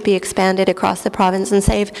app could be expanded across the province and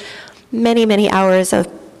save many, many hours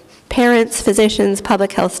of parents, physicians,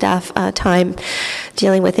 public health staff time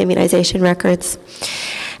dealing with immunization records.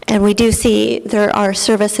 And we do see there are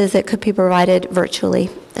services that could be provided virtually,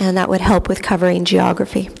 and that would help with covering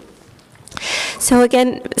geography. So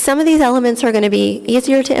again, some of these elements are going to be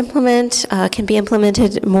easier to implement, can be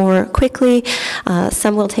implemented more quickly.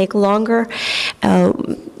 Some will take longer.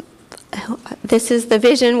 This is the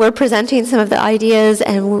vision. We're presenting some of the ideas,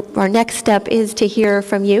 and our next step is to hear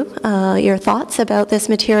from you, your thoughts about this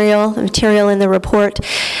material, the material in the report,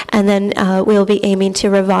 and then we'll be aiming to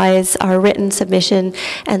revise our written submission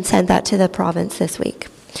and send that to the province this week.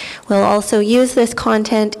 We'll also use this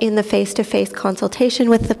content in the face-to-face consultation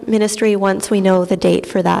with the ministry once we know the date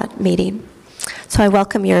for that meeting. So I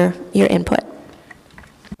welcome your input.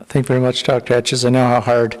 Thank you very much, Dr. Etches. I know how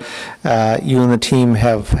hard you and the team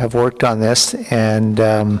have worked on this, and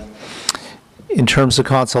in terms of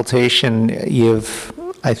consultation,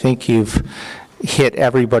 I think you've hit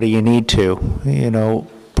everybody you need to,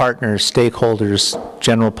 partners, stakeholders,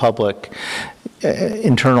 general public,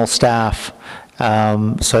 internal staff.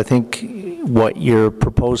 So I think what you're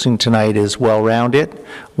proposing tonight is well-rounded,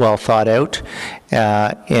 well thought out,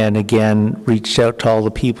 and again, reached out to all the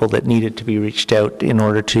people that needed to be reached out in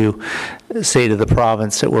order to say to the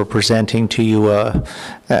province that we're presenting to you,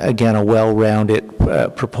 again, a well-rounded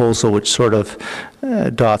proposal which sort of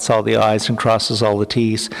dots all the I's and crosses all the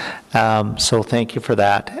T's. So thank you for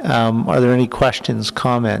that. Are there any questions,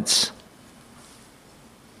 comments?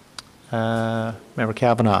 Member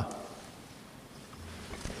Kavanagh.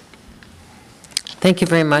 Thank you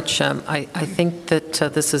very much. I think that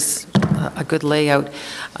this is a good layout.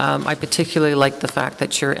 I particularly like the fact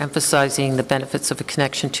that you're emphasizing the benefits of a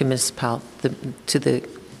connection to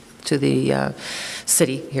to the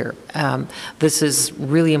city here. This is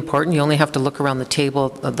really important. You only have to look around the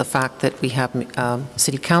table of the fact that we have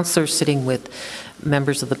city councillors sitting with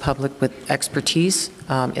members of the public with expertise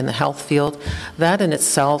in the health field. That in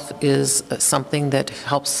itself is something that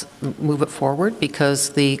helps move it forward,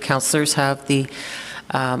 because the councillors have the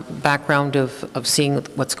background of seeing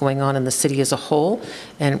what's going on in the city as a whole,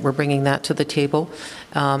 and we're bringing that to the table.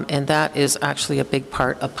 And that is actually a big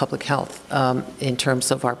part of public health in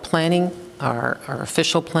terms of our planning, our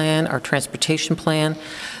official plan, our transportation plan.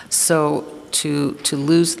 So to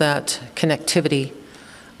lose that connectivity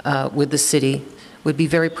with the city would be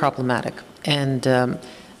very problematic, and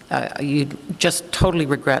you just totally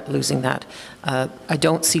regret losing that. I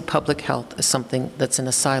don't see public health as something that's in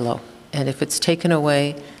a silo, and if it's taken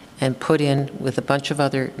away and put in with a bunch of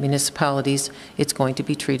other municipalities, it's going to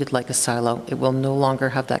be treated like a silo. It will no longer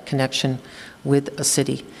have that connection with a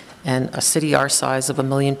city, and a city our size of 1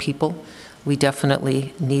 million people, we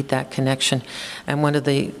definitely need that connection. And one of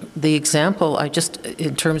the example,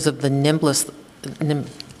 in terms of the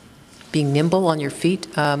being nimble on your feet,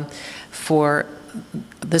 for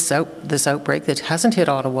this outbreak that hasn't hit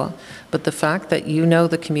Ottawa, but the fact that you know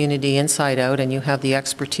the community inside out and you have the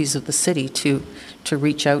expertise of the city to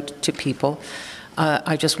reach out to people,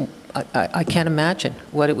 I can't imagine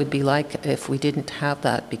what it would be like if we didn't have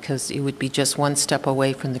that, because it would be just one step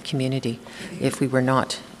away from the community if we were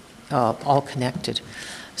not all connected.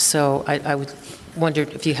 So I would wonder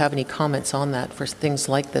if you have any comments on that for things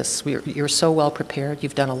like this. You're so well prepared,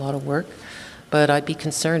 you've done a lot of work, but I'd be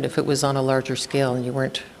concerned if it was on a larger scale and you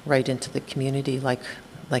weren't right into the community like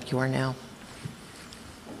you are now.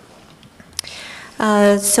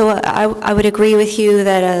 So I would agree with you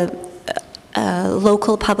that a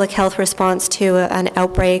local public health response to an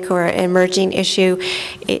outbreak or an emerging issue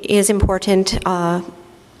is important.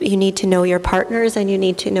 You need to know your partners and you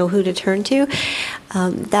need to know who to turn to.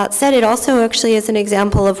 That said, it also actually is an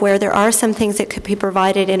example of where there are some things that could be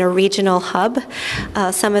provided in a regional hub.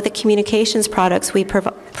 Some of the communications products we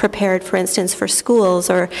prepared, for instance, for schools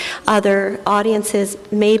or other audiences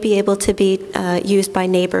may be able to be used by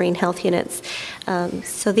neighboring health units.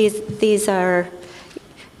 So these are,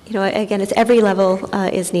 you know, again, it's every level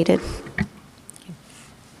is needed.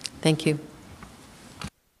 Thank you.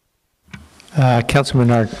 Councilor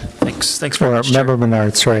Menard. Thanks very much, Member Chair.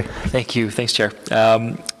 Menard, sorry. Thank you. Thanks, Chair.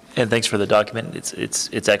 And thanks for the document.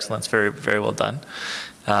 It's excellent. It's very, very well done.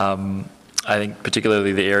 I think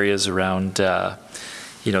particularly the areas around,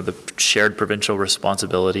 you know, the shared provincial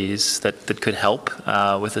responsibilities that could help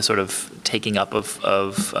with the sort of taking up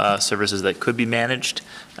of services that could be managed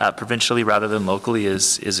provincially rather than locally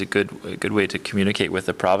is a good way to communicate with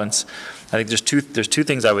the province. I think there's two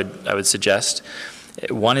things I would suggest.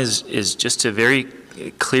 One is just to very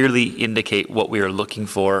clearly indicate what we are looking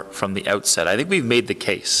for from the outset. I think we've made the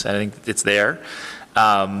case. I think it's there.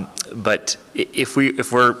 But if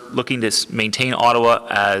we're looking to maintain Ottawa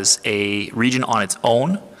as a region on its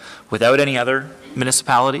own, without any other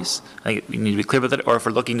municipalities, I think we need to be clear with it. Or if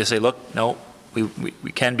we're looking to say, look, no,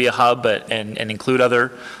 we can be a hub and include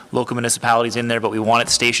other local municipalities in there, but we want it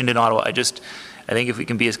stationed in Ottawa. I think if we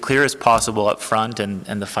can be as clear as possible up front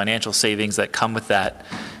and the financial savings that come with that,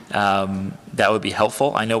 that would be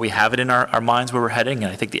helpful. I know we have it in our minds where we're heading,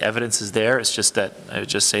 and I think the evidence is there. It's just that I would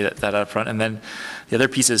just say that up front. And then the other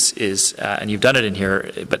piece is and you've done it in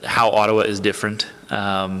here, but how Ottawa is different.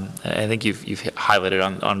 I think you've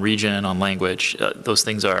highlighted on region, on language. Those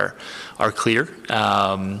things are clear.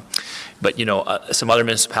 But, you know, some other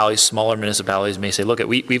municipalities, smaller municipalities may say, look,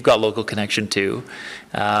 we've got local connection too.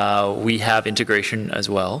 We have integration as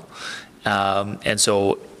well. And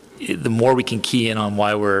so the more we can key in on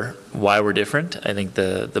why we're different, I think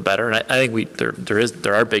the better. And I think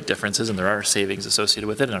there are big differences and there are savings associated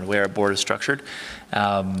with it and the way our board is structured.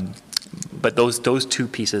 But those two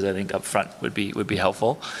pieces, I think, up front would be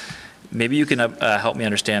helpful. Maybe you can help me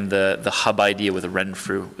understand the hub idea with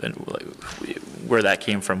Renfrew and where that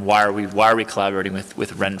came from. Why are we collaborating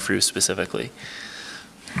with Renfrew specifically?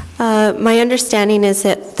 My understanding is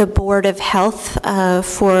that the Board of Health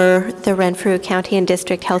for the Renfrew County and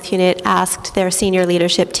District Health Unit asked their senior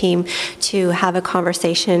leadership team to have a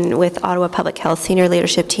conversation with Ottawa Public Health senior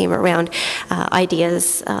leadership team around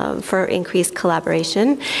ideas for increased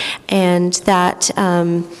collaboration, and that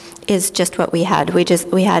is just what we had.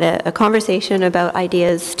 We had a conversation about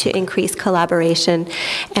ideas to increase collaboration,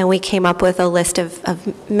 and we came up with a list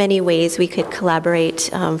of many ways we could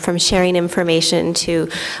collaborate, from sharing information to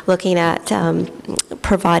looking at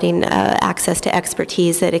providing access to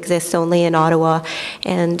expertise that exists only in Ottawa.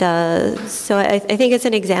 And so I think it's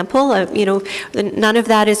an example of, you know, none of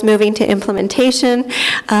that is moving to implementation.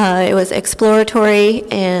 It was exploratory,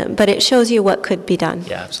 but it shows you what could be done.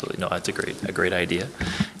 Yeah, absolutely. No, that's a great idea.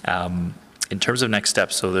 In terms of next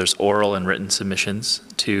steps, so there's oral and written submissions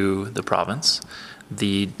to the province.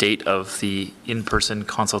 The date of the in-person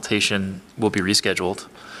consultation will be rescheduled.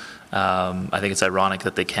 I think it's ironic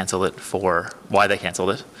that they canceled it why they canceled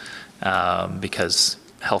it, because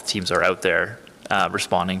health teams are out there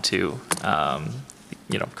responding to,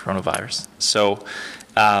 you know, coronavirus. So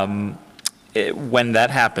when that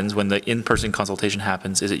happens, when the in-person consultation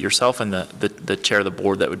happens, is it yourself and the chair of the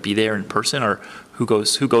board that would be there in person, or who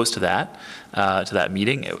goes to that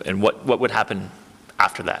meeting, and what would happen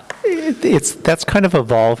after that? That's kind of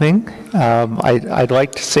evolving. I'd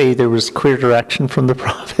like to say there was clear direction from the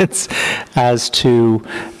province as to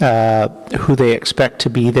who they expect to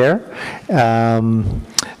be there.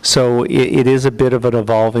 So it is a bit of an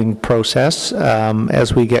evolving process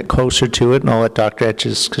as we get closer to it, and I'll let Dr.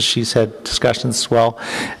 Etches, because she's had discussions as well,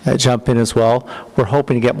 jump in as well. We're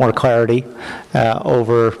hoping to get more clarity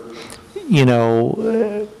over, you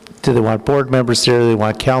know, Do they want board members there? Do they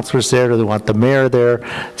want councillors there? Do they want the mayor there,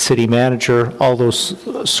 city manager, all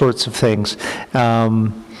those sorts of things?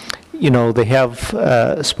 You know, they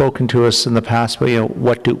have spoken to us in the past, but, you know,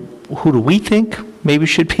 who do we think maybe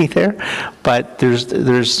should be there? But there's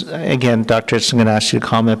again, Dr. Etch, I'm going to ask you to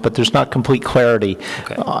comment, but there's not complete clarity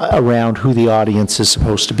around who the audience is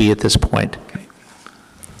supposed to be at this point.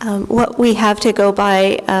 What we have to go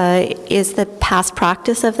by is the past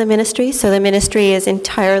practice of the ministry. So the ministry is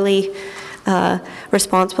entirely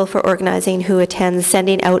responsible for organizing who attends,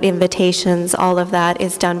 sending out invitations. All of that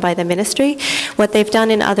is done by the ministry. What they've done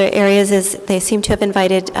in other areas is they seem to have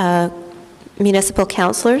invited municipal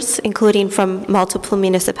councillors, including from multiple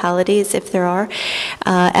municipalities, if there are,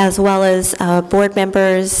 as well as board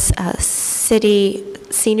members, city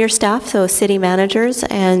senior staff, so city managers,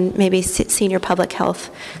 and maybe senior public health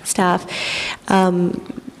staff.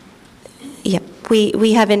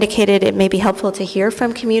 We have indicated it may be helpful to hear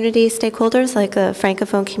from community stakeholders like the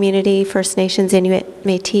Francophone community, First Nations, Inuit,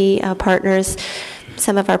 Métis partners.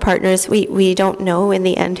 Some of our partners, we don't know in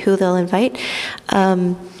the end who they'll invite.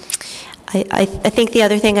 I think the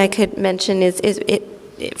other thing I could mention is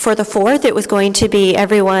for the 4th, it was going to be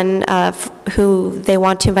everyone who they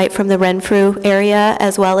want to invite from the Renfrew area,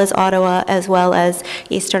 as well as Ottawa, as well as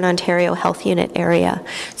Eastern Ontario Health Unit area.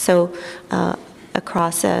 So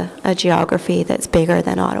across a geography that's bigger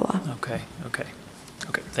than Ottawa. Okay.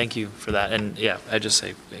 Thank you for that. And yeah, I just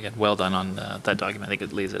say, again, well done on that document. I think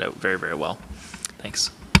it lays it out very, very well. Thanks.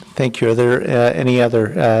 Thank you. Are there any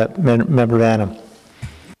other Member Annam?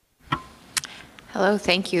 Hello,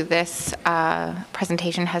 thank you. This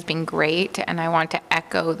presentation has been great, and I want to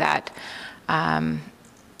echo that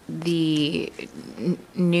the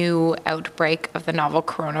new outbreak of the novel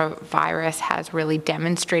coronavirus has really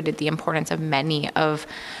demonstrated the importance of many of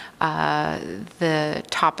the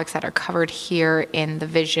topics that are covered here in the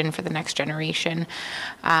vision for the next generation.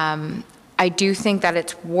 I do think that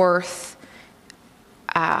it's worth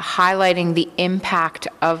highlighting the impact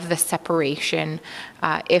of the separation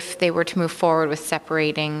if they were to move forward with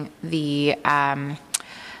separating the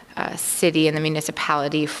city and the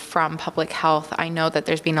municipality from public health. I know that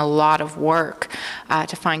there's been a lot of work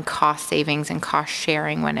to find cost savings and cost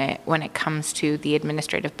sharing when it comes to the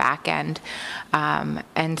administrative back end.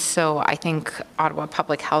 And so I think Ottawa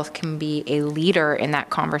Public Health can be a leader in that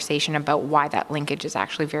conversation about why that linkage is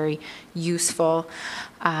actually very useful.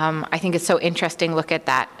 I think it's so interesting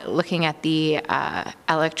looking at the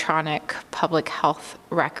electronic public health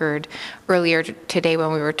record earlier today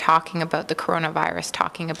when we were talking about the coronavirus,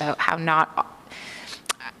 talking about how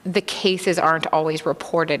the cases aren't always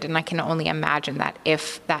reported, and I can only imagine that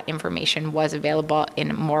if that information was available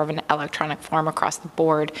in more of an electronic form across the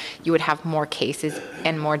board, you would have more cases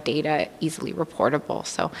and more data easily reportable.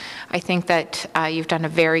 So I think that you've done a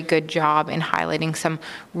very good job in highlighting some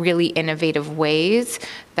really innovative ways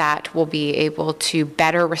that will be able to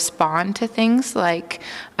better respond to things like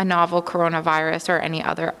a novel coronavirus or any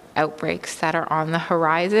other outbreaks that are on the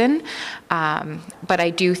horizon. But I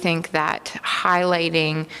do think that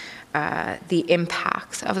highlighting the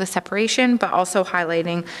impacts of the separation, but also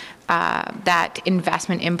highlighting that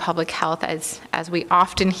investment in public health, as we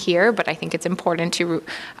often hear, but I think it's important to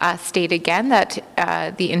state again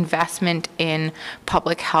that the investment in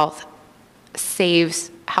public health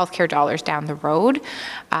saves healthcare dollars down the road.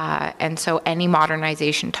 And so any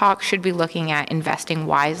modernization talk should be looking at investing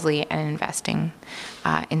wisely and investing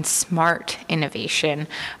in smart innovation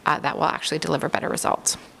that will actually deliver better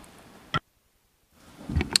results.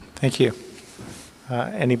 Thank you.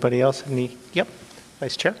 Anybody else? Yep,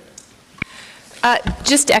 Vice Chair.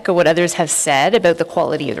 Just to echo what others have said about the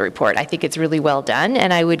quality of the report, I think it's really well done,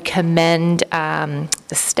 and I would commend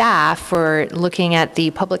the staff for looking at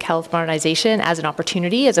the public health modernization as an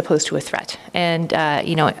opportunity as opposed to a threat, and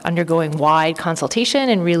undergoing wide consultation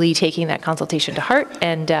and really taking that consultation to heart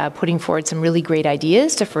and putting forward some really great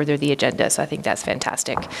ideas to further the agenda. So I think that's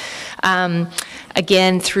fantastic.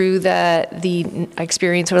 Again, through the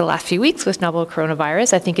experience over the last few weeks with novel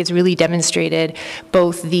coronavirus, I think it's really demonstrated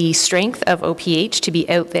both the strength of OPH to be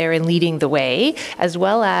out there and leading the way, as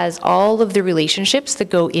well as all of the relationships that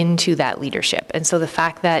go into that leadership. And so the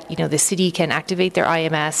fact that the city can activate their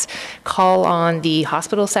IMS, call on the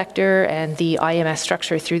hospital sector and the IMS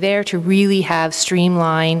structure through there to really have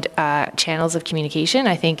streamlined channels of communication,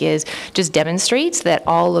 I think just demonstrates that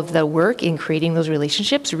all of the work in creating those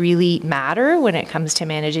relationships really matter when it comes to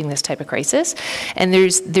managing this type of crisis. And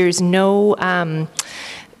there's no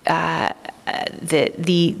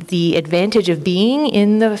the advantage of being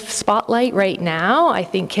in the spotlight right now, I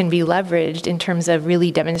think, can be leveraged in terms of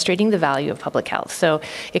really demonstrating the value of public health. So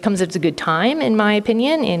it comes at a good time, in my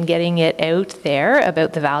opinion, in getting it out there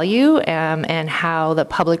about the value and how the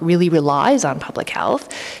public really relies on public health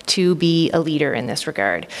to be a leader in this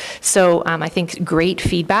regard. So I think great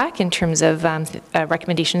feedback in terms of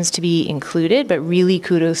recommendations to be included, but really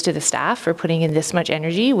kudos to the staff for putting in this much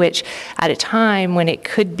energy, which at a time when it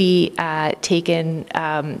could be taken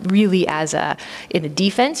really as in a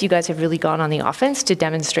defense, you guys have really gone on the offense to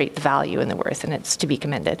demonstrate the value and the worth, and it's to be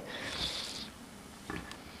commended.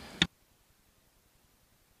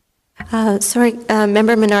 Sorry,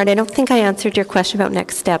 Member Menard, I don't think I answered your question about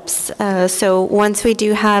next steps. So once we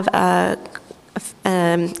do have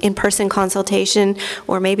in-person consultation,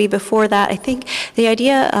 or maybe before that, I think the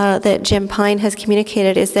idea that Jim Pine has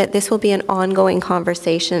communicated is that this will be an ongoing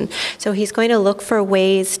conversation. So he's going to look for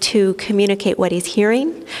ways to communicate what he's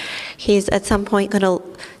hearing. He's at some point going to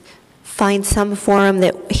find some forum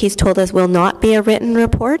that he's told us will not be a written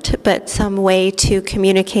report, but some way to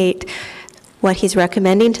communicate what he's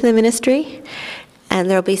recommending to the ministry. And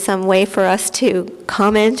there'll be some way for us to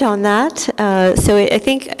comment on that. So I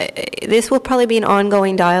think this will probably be an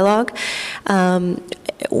ongoing dialogue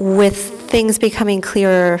with things becoming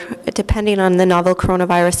clearer depending on the novel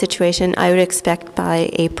coronavirus situation, I would expect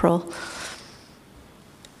by April.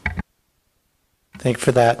 Thank you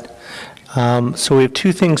for that. So we have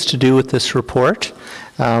two things to do with this report.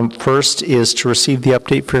 First is to receive the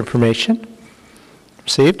update for information.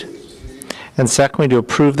 Received? And secondly, to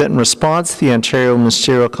approve that in response to the Ontario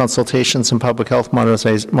Ministerial Consultations and Public Health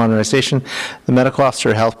Modernization, the Medical Officer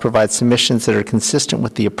of Health provides submissions that are consistent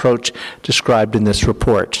with the approach described in this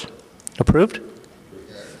report. Approved?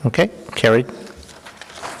 Okay, carried.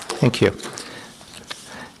 Thank you.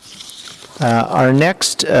 Our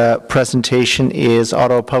next presentation is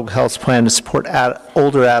Ottawa Public Health's plan to support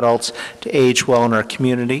older adults to age well in our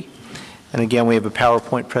community. And again, we have a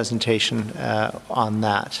PowerPoint presentation on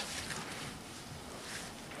that.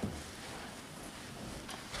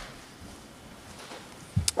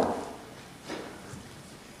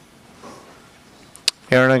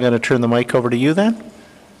 Aaron, I'm going to turn the mic over to you then.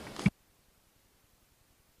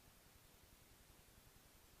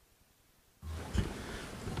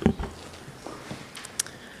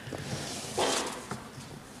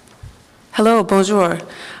 Hello, bonjour.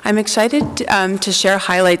 I'm excited to share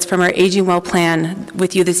highlights from our Aging Well plan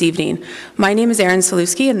with you this evening. My name is Erin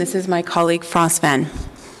Saluski, and this is my colleague, France Van.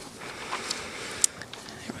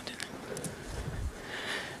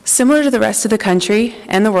 Similar to the rest of the country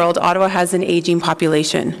and the world, Ottawa has an aging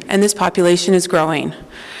population, and this population is growing.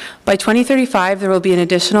 By 2035, there will be an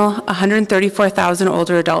additional 134,000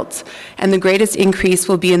 older adults, and the greatest increase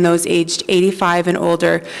will be in those aged 85 and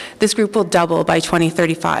older. This group will double by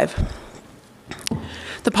 2035.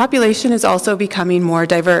 The population is also becoming more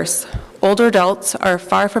diverse. Older adults are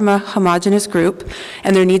far from a homogeneous group,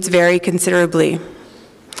 and their needs vary considerably.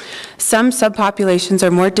 Some subpopulations are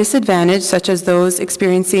more disadvantaged, such as those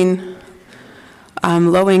experiencing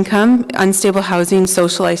low income, unstable housing,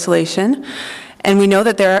 social isolation, and we know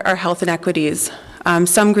that there are health inequities.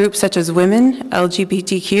 Some groups, such as women,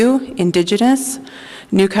 LGBTQ, Indigenous,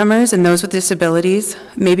 newcomers, and those with disabilities,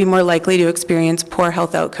 may be more likely to experience poor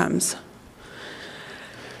health outcomes.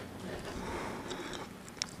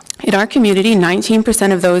 In our community,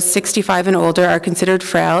 19% of those 65 and older are considered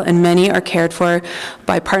frail, and many are cared for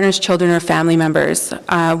by partners, children, or family members.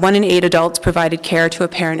 1 in 8 adults provided care to a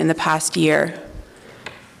parent in the past year.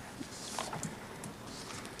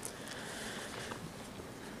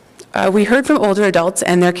 We heard from older adults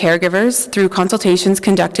and their caregivers through consultations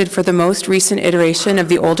conducted for the most recent iteration of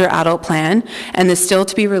the Older Adult Plan and the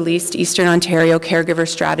still-to-be-released Eastern Ontario Caregiver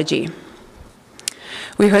Strategy.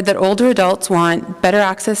 We heard that older adults want better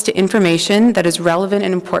access to information that is relevant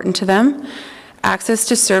and important to them, access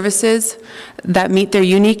to services that meet their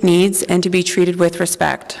unique needs, and to be treated with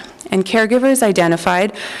respect. And caregivers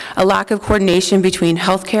identified a lack of coordination between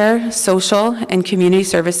healthcare, social, and community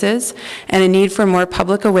services, and a need for more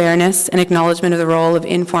public awareness and acknowledgement of the role of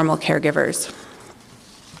informal caregivers.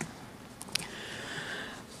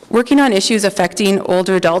 Working on issues affecting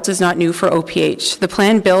older adults is not new for OPH. The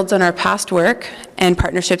plan builds on our past work and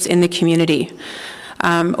partnerships in the community.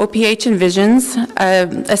 OPH envisions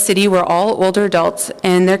a city where all older adults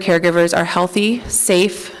and their caregivers are healthy,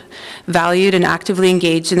 safe, valued, and actively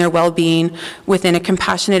engaged in their well-being within a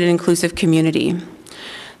compassionate and inclusive community.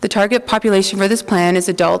 The target population for this plan is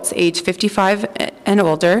adults aged 55 and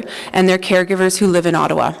older and their caregivers who live in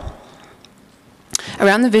Ottawa.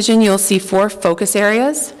 Around the vision, you'll see 4 focus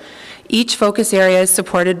areas: Each focus area is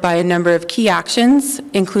supported by a number of key actions,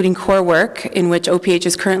 including core work in which OPH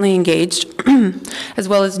is currently engaged, as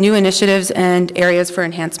well as new initiatives and areas for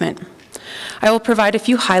enhancement. I will provide a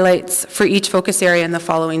few highlights for each focus area in the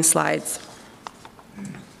following slides.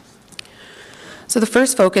 So the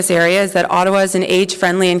first focus area is that Ottawa is an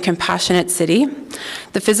age-friendly and compassionate city.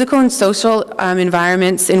 The physical and social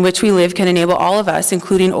environments in which we live can enable all of us,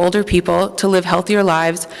 including older people, to live healthier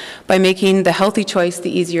lives by making the healthy choice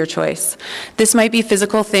the easier choice. This might be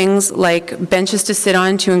physical things like benches to sit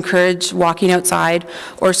on to encourage walking outside,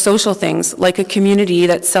 or social things like a community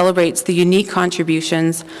that celebrates the unique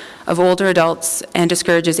contributions of older adults and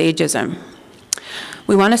discourages ageism.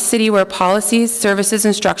 We want a city where policies, services,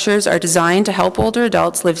 and structures are designed to help older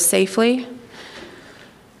adults live safely,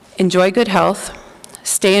 enjoy good health,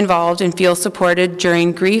 stay involved, and feel supported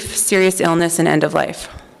during grief, serious illness, and end of life.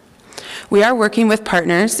 We are working with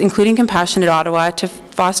partners, including Compassionate Ottawa, to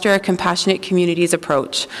foster a compassionate communities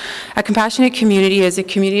approach. A compassionate community is a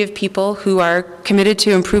community of people who are committed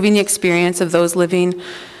to improving the experience of those living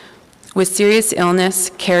with serious illness,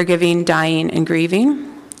 caregiving, dying, and grieving.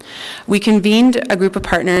 We convened a group of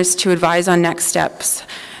partners to advise on next steps,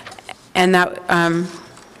 and that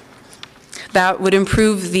would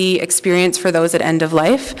improve the experience for those at end of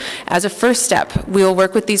life. As a first step, we will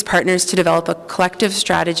work with these partners to develop a collective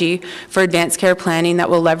strategy for advanced care planning that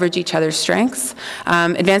will leverage each other's strengths.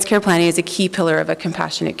 Advanced care planning is a key pillar of a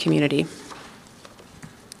compassionate community.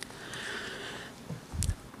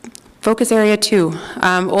 Focus area 2,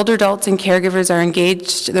 older adults and caregivers are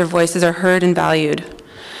engaged, their voices are heard and valued.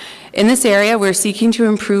 In this area, we're seeking to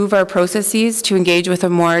improve our processes to engage with a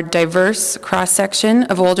more diverse cross-section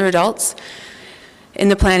of older adults in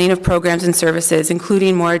the planning of programs and services,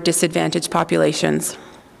 including more disadvantaged populations.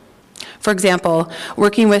 For example,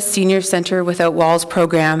 working with Senior Centre Without Walls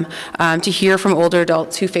program to hear from older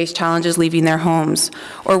adults who face challenges leaving their homes,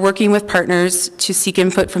 or working with partners to seek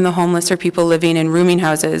input from the homeless or people living in rooming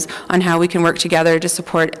houses on how we can work together to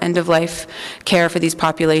support end-of-life care for these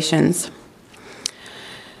populations.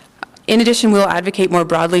 In addition, we will advocate more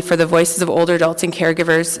broadly for the voices of older adults and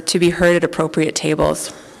caregivers to be heard at appropriate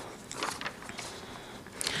tables.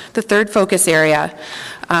 The third focus area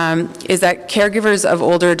is that caregivers of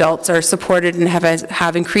older adults are supported and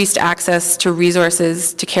have increased access to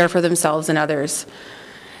resources to care for themselves and others.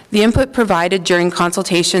 The input provided during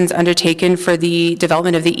consultations undertaken for the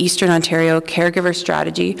development of the Eastern Ontario Caregiver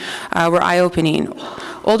Strategy were eye-opening.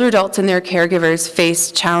 Older adults and their caregivers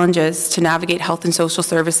face challenges to navigate health and social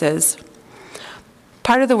services.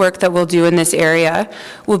 Part of the work that we'll do in this area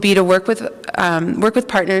will be to work with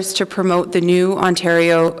partners to promote the new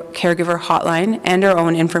Ontario Caregiver Hotline and our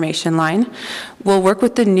own information line. We'll work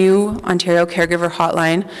with the new Ontario Caregiver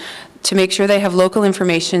Hotline to make sure they have local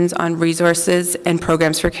information on resources and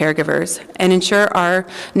programs for caregivers, and ensure our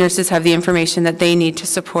nurses have the information that they need to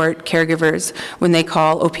support caregivers when they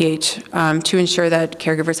call OPH to ensure that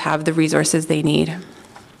caregivers have the resources they need.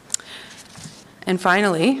 And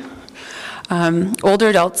finally, older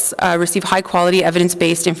adults receive high-quality,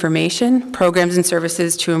 evidence-based information, programs, and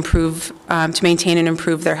services to improve, to maintain and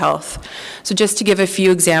improve their health. So just to give a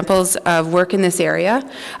few examples of work in this area,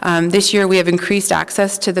 this year we have increased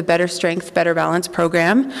access to the Better Strength, Better Balance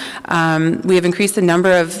program. We have increased the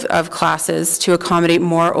number of classes to accommodate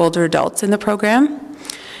more older adults in the program.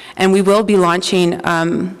 And we will be launching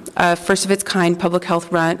a first-of-its-kind public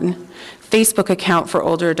health run Facebook account for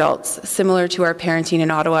older adults, similar to our Parenting in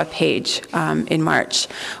Ottawa page in March.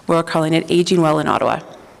 We're calling it Aging Well in Ottawa.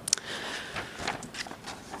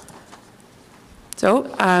 So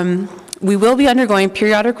we will be undergoing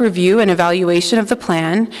periodic review and evaluation of the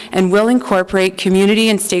plan, and will incorporate community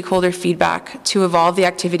and stakeholder feedback to evolve the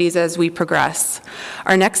activities as we progress.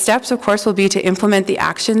 Our next steps, of course, will be to implement the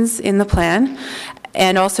actions in the plan,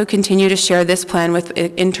 and also continue to share this plan with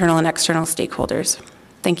internal and external stakeholders.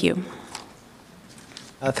 Thank you.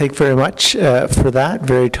 Thank you very much for that.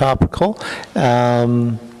 Very topical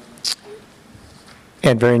and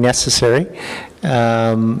very necessary.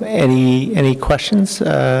 Any questions?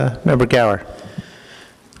 Member Gower.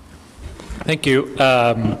 Thank you.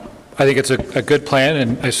 I think it's a good plan,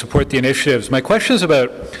 and I support the initiatives. My question is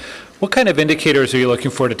about what kind of indicators are you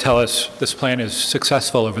looking for to tell us this plan is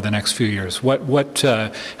successful over the next few years?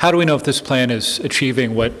 How do we know if this plan is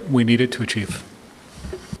achieving what we need it to achieve?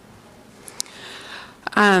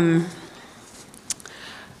 So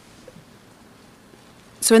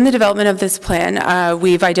in the development of this plan,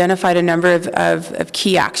 we've identified a number of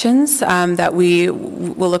key actions that we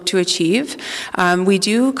will look to achieve. We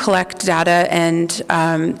do collect data and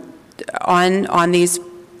on these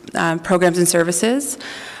programs and services.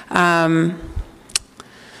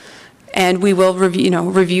 And we will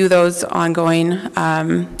review those ongoing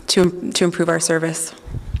to improve our service.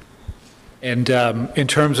 And in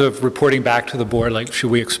terms of reporting back to the board, like, should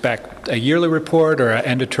we expect a yearly report or an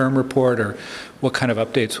end-of-term report, or what kind of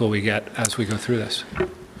updates will we get as we go through this?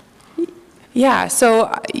 Yeah,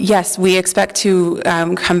 so yes, we expect to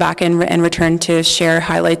come back and return to share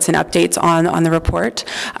highlights and updates on the report.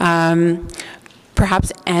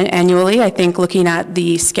 Perhaps annually. I think looking at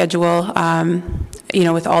the schedule,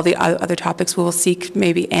 with all the other topics, we will seek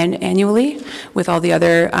maybe annually with all the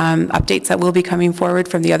other updates that will be coming forward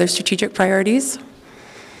from the other strategic priorities.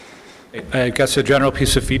 I guess a general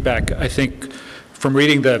piece of feedback, I think from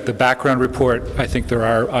reading the background report, I think there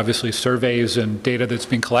are obviously surveys and data that's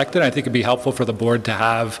being collected. I think it'd be helpful for the board to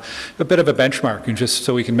have a bit of a benchmark, and just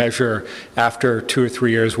so we can measure after 2 or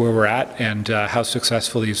 3 years where we're at and how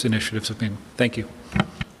successful these initiatives have been. Thank you.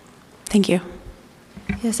 Thank you.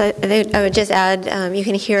 Yes, I would just add, you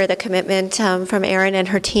can hear the commitment from Erin and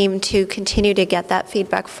her team to continue to get that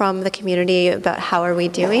feedback from the community about how are we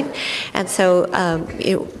doing. And so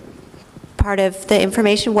part of the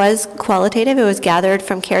information was qualitative. It was gathered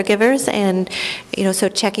from caregivers, and so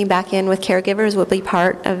checking back in with caregivers will be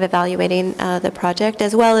part of evaluating the project,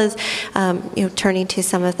 as well as turning to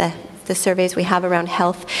some of the surveys we have around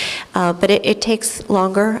health. But it takes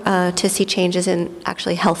longer to see changes in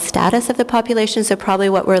actually health status of the population. So probably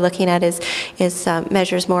what we're looking at is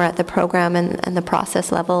measures more at the program and the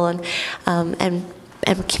process level, and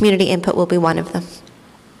community input will be one of them.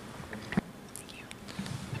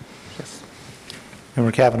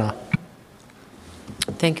 Member Kavanagh.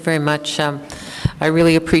 Thank you very much. I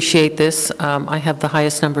really appreciate this. I have the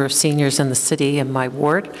highest number of seniors in the city in my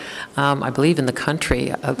ward, I believe in the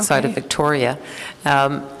country outside of Victoria.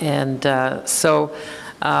 So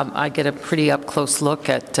I get a pretty up-close look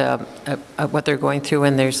at what they're going through,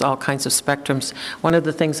 and there's all kinds of spectrums. One of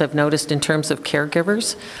the things I've noticed in terms of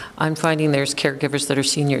caregivers, I'm finding there's caregivers that are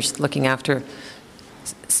seniors looking after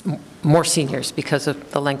more seniors because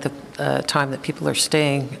of the length of time that people are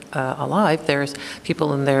staying alive. There's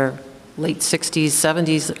people in their late 60s,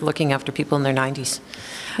 70s looking after people in their 90s.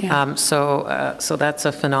 Yeah. So that's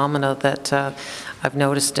a phenomena that I've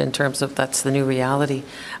noticed in terms of that's the new reality.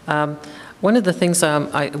 One of the things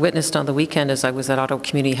I witnessed on the weekend is I was at Ottawa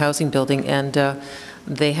Community Housing Building, and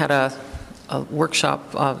they had a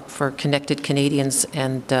workshop for Connected Canadians,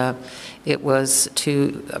 and it was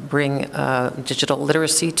to bring digital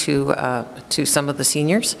literacy to some of the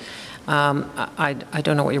seniors. I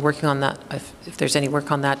don't know what you're working on that, if there's any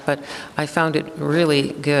work on that, but I found it really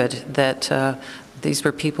good that these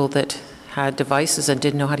were people that had devices and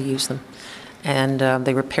didn't know how to use them. And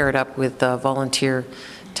they were paired up with volunteer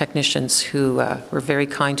technicians who were very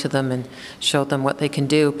kind to them and showed them what they can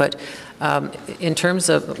do. But in terms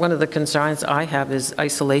of, one of the concerns I have is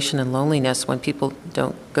isolation and loneliness when people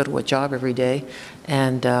don't go to a job every day,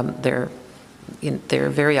 and they're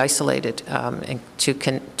very isolated, and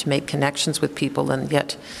to make connections with people, and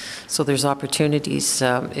yet, so there's opportunities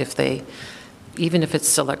even if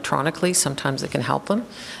it's electronically, sometimes it can help them.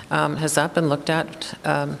 Has that been looked at?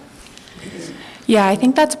 Yeah, I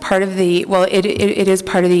think that's part of it is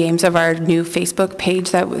part of the aims of our new Facebook page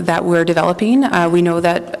that we're developing. We know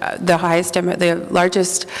that the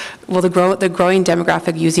growing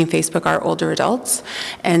demographic using Facebook are older adults.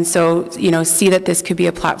 And so, see that this could be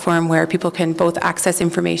a platform where people can both access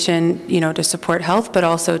information, to support health, but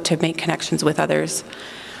also to make connections with others.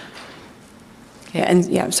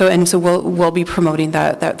 Yeah, so we'll be promoting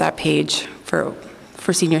that page for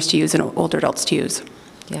seniors to use and older adults to use.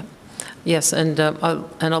 Yeah. Yes, and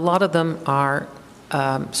a lot of them are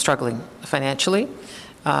struggling financially.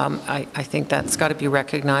 I think that's got to be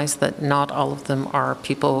recognized, that not all of them are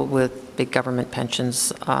people with big government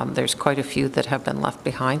pensions. There's quite a few that have been left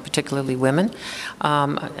behind, particularly women.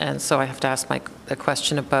 And so I have to ask a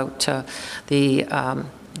question about the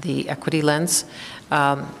equity lens.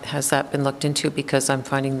 Has that been looked into? Because I'm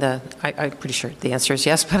finding I'm pretty sure the answer is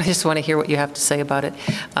yes, but I just want to hear what you have to say about it,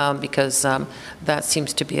 because that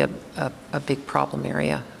seems to be a big problem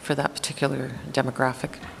area for that particular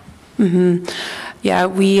demographic. Mm-hmm. Yeah,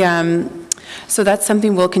 so that's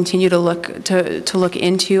something we'll continue to look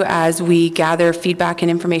into as we gather feedback and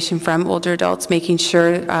information from older adults, making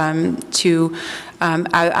sure to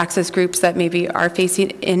access groups that maybe are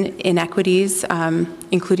facing inequities,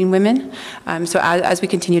 including women. So as we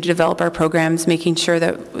continue to develop our programs, making sure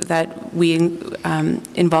that we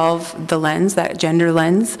involve the lens, that gender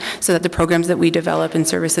lens, so that the programs that we develop and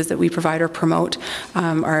services that we provide or promote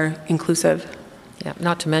are inclusive. Yeah,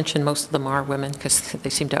 not to mention most of them are women because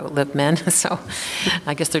they seem to outlive men, so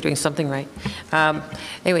I guess they're doing something right.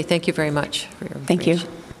 Anyway, thank you very much for your information. Thank you.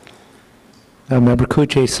 Member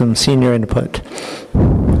Kuche, some senior input.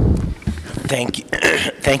 Thank you.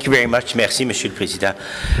 Thank you very much. Merci, Monsieur le Président.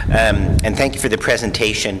 And thank you for the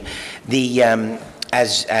presentation.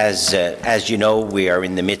 As you know, we are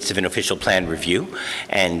in the midst of an official plan review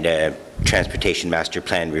and transportation master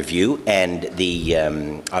plan review, and the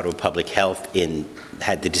Ottawa Public Health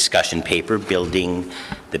had the discussion paper, building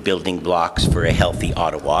blocks for a healthy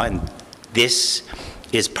Ottawa, and this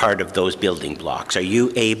is part of those building blocks. Are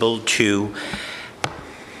you able to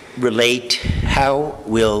relate, how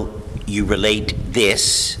will you relate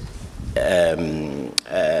this, the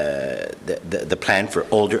plan for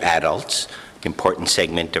older adults, important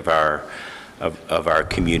segment of our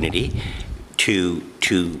community, to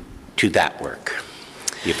that work,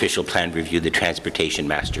 the official plan review, the transportation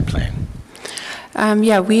master plan?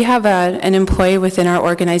 Yeah, we have an employee within our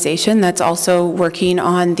organization that's also working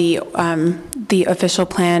on the official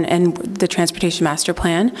plan and the transportation master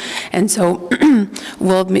plan, and so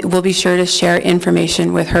we'll be sure to share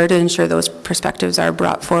information with her to ensure those perspectives are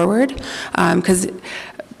brought forward, because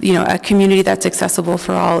a community that's accessible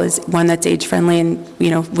for all is one that's age-friendly and,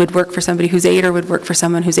 would work for somebody who's 8 or would work for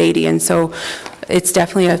someone who's 80. And so it's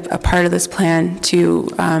definitely a part of this plan to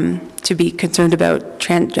be concerned about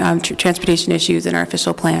transportation issues in our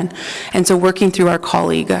official plan. And so working through our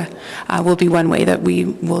colleague will be one way that we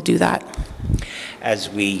will do that. As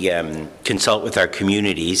we consult with our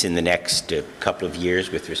communities in the next couple of years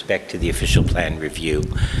with respect to the official plan review,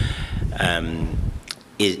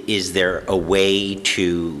 is there a way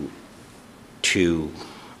to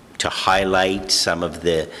highlight some of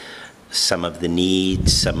the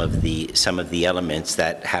needs, some of the elements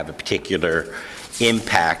that have a particular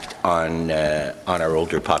impact on our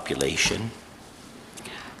older population?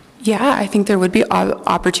 Yeah, I think there would be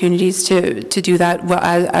opportunities to do that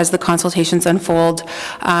as the consultations unfold.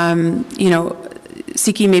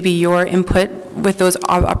 Seeking maybe your input with those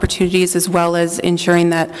opportunities, as well as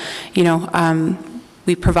ensuring that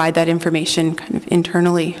we provide that information kind of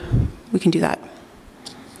internally. We can do that.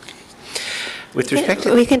 With respect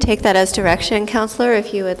to... We can take that as direction, Councillor,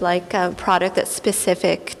 if you would like a product that's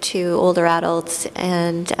specific to older adults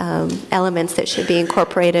and elements that should be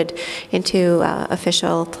incorporated into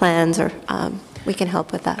official plans, or we can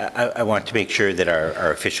help with that. I want to make sure that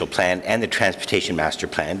our official plan and the transportation master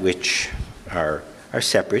plan, which are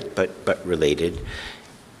separate but related,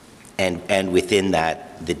 and within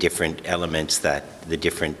that, the different elements the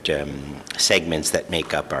different segments that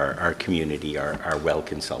make up our community are well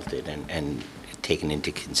consulted and taken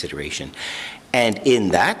into consideration. And in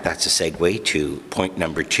that's a segue to point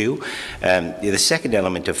number 2. The second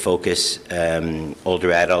element of focus,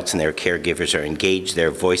 older adults and their caregivers are engaged, their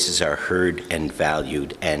voices are heard and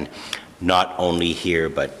valued, and not only here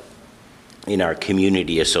but in our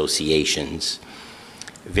community associations.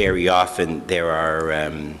 Very often there are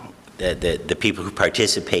the people who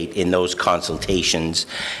participate in those consultations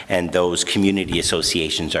and those community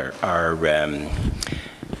associations are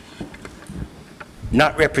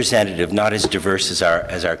not representative, not as diverse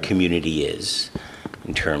as our community is,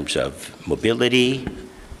 in terms of mobility, in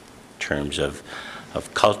terms of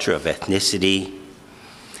culture, of ethnicity.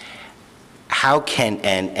 How can,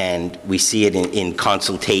 and we see it in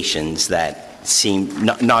consultations that seem,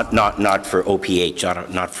 not for OPH,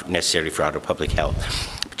 not necessarily for Ottawa Public Health,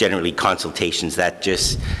 generally consultations that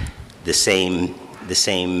just the same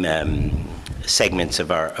segments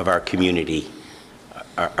of our community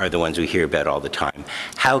are the ones we hear about all the time.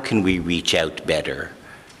 How can we reach out better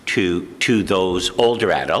to those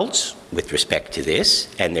older adults with respect to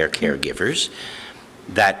this and their caregivers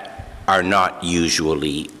that are not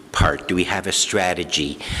usually part? Do we have a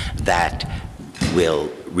strategy that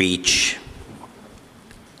will reach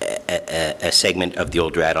a segment of the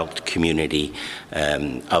older adult community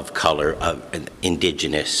of color, of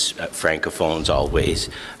Indigenous, Francophones always,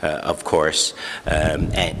 of course,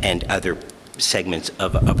 and other segments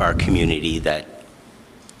of our community that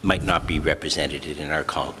might not be represented in our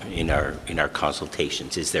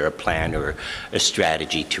consultations? Is there a plan or a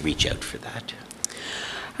strategy to reach out for that?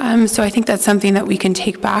 So I think that's something that we can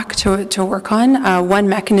take back to work on. One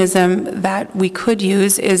mechanism that we could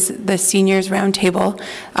use is the Seniors Roundtable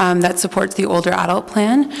that supports the older adult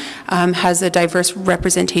plan, has a diverse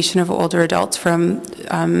representation of older adults from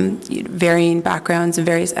varying backgrounds and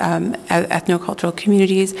various ethnocultural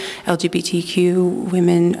communities, LGBTQ,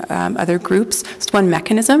 women, other groups. It's one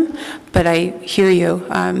mechanism, but I hear you.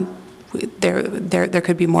 There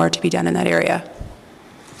could be more to be done in that area.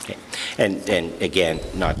 Okay. And again,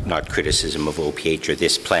 not criticism of OPH or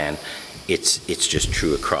this plan, it's just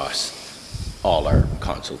true across all our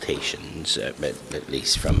consultations, at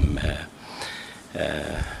least from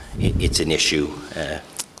it's an issue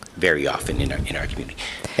very often in our community.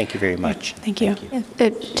 Thank you very much. Thank you. Yeah,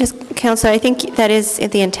 just, Councillor, I think that is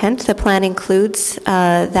the intent. The plan includes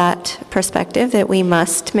that perspective, that we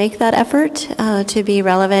must make that effort to be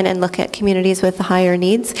relevant and look at communities with higher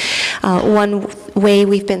needs. One way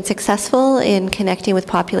we've been successful in connecting with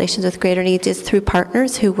populations with greater needs is through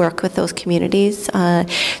partners who work with those communities.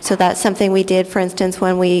 So that's something we did, for instance,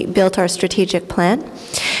 when we built our strategic plan.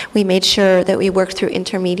 We made sure that we worked through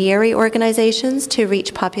intermediary organizations to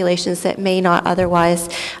reach populations that may not otherwise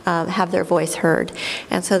have their voice heard.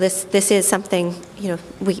 And so this is something, you know,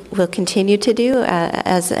 we will continue to do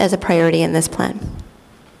as a priority in this plan.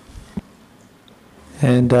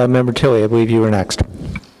 And Member Tilley, I believe you were next.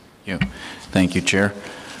 Thank you, Chair.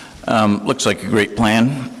 Looks like a great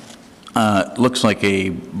plan. Looks like a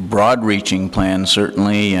broad-reaching plan,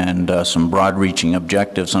 certainly, and some broad-reaching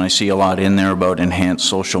objectives. And I see a lot in there about enhanced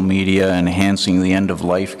social media, enhancing the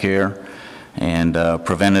end-of-life care, and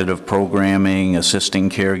preventative programming, assisting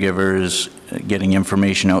caregivers, getting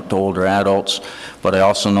information out to older adults. But I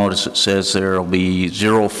also notice it says there will be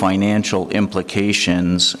zero financial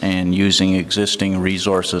implications and using existing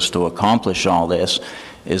resources to accomplish all this.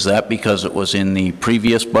 Is that because it was in the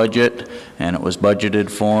previous budget and it was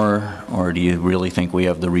budgeted for, or do you really think we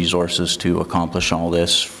have the resources to accomplish all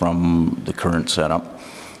this from the current setup,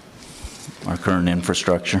 our current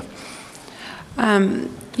infrastructure?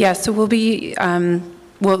 Yeah, so we'll be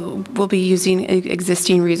using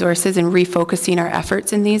existing resources and refocusing our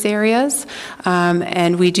efforts in these areas.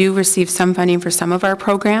 And we do receive some funding for some of our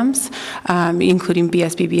programs, including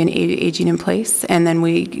BSBB and Aging in Place. And then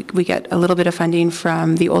we get a little bit of funding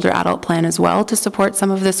from the older adult plan as well to support some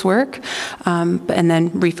of this work, and then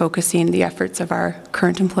refocusing the efforts of our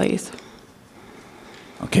current employees.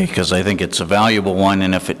 Okay, because I think it's a valuable one,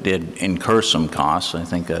 and if it did incur some costs, I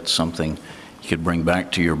think that's something you could bring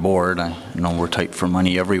back to your board. I know we're tight for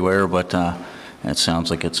money everywhere, but it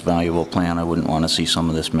sounds like it's a valuable plan. I wouldn't want to see some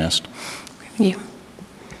of this missed. Thank you.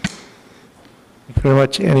 Thank you very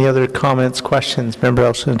much. Any other comments, questions? Member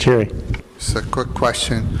Elson-Cherry. Just a quick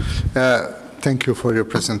question. Thank you for your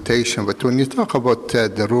presentation, but when you talk about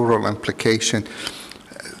the rural implication,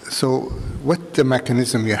 so what the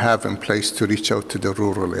mechanism you have in place to reach out to the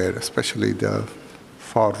rural area, especially the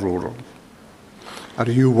far rural? Are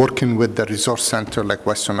you working with the resource center like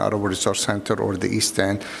Western Ottawa Resource Center or the East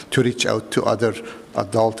End to reach out to other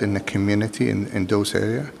adults in the community in those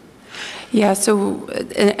areas? Yeah, so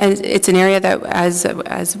it's an area that, as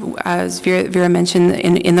Vera mentioned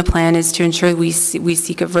in the plan, is to ensure we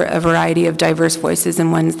seek a variety of diverse voices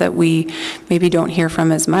and ones that we maybe don't hear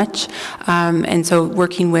from as much. And so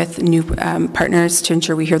working with new partners to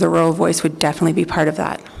ensure we hear the rural voice would definitely be part of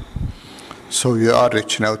that. So you are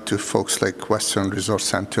reaching out to folks like Western Resource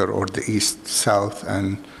Center or the East, South,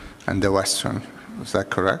 and the Western. Is that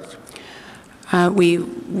correct? We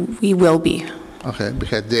will be. Okay,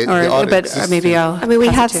 because they are but maybe I'll. I mean, we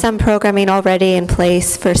have some programming already in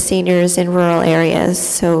place for seniors in rural areas,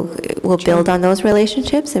 so we'll build on those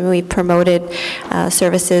relationships, and we promoted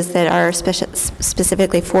services that are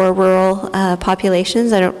specifically for rural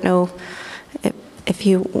populations. I don't know if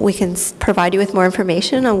we can provide you with more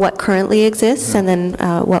information on what currently exists, and then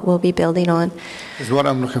what we'll be building on. Is what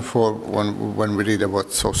I'm looking for when we read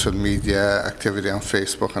about social media activity on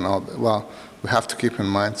Facebook and all. Well, we have to keep in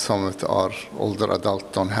mind some of our older adults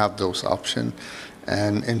don't have those options,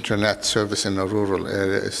 and internet service in a rural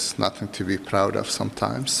area is nothing to be proud of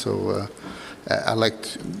sometimes. So I like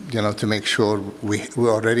to make sure we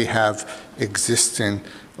already have existing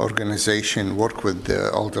organization work with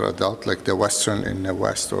the older adult, like the Western in the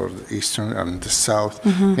West or the Eastern and the South.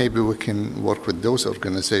 Mm-hmm. Maybe we can work with those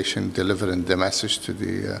organizations delivering the message to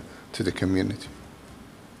the community.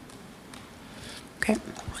 Okay.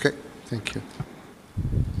 Okay. Thank you.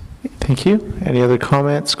 Thank you. Any other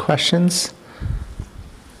comments, questions?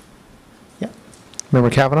 Yeah. Member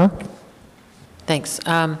Kavanagh? Thanks.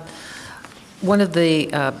 One of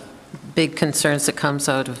the big concerns that comes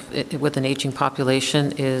out of it with an aging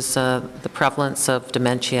population is the prevalence of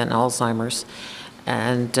dementia and Alzheimer's.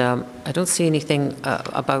 And I don't see anything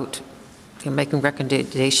about making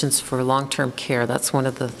recommendations for long-term care. That's one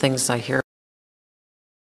of the things I hear.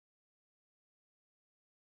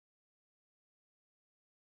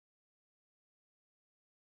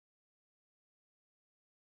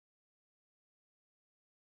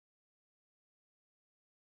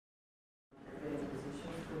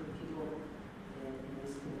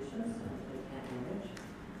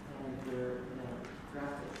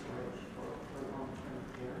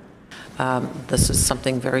 This is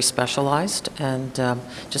something very specialized, and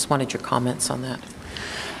just wanted your comments on that.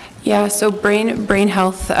 Yeah, so brain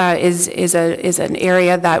health is an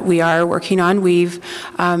area that we are working on. We've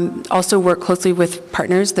also worked closely with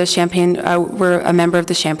partners. The Champlain, we're a member of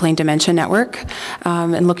the Champlain Dementia Network,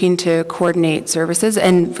 and looking to coordinate services.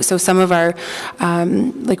 And so some of our,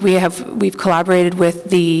 we've collaborated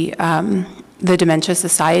with the Dementia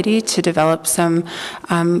Society to develop some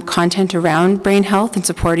content around brain health and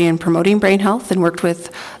supporting and promoting brain health, and worked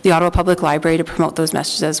with the Ottawa Public Library to promote those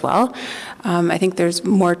messages as well. I think there's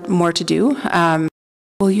more to do.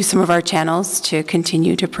 We'll use some of our channels to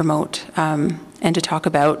continue to promote and to talk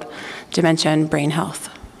about dementia and brain health.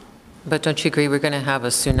 But don't you agree we're going to have a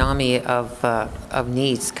tsunami of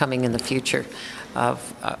needs coming in the future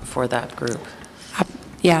for that group?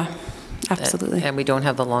 Yeah, absolutely. And we don't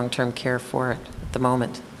have the long-term care for it at the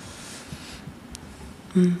moment.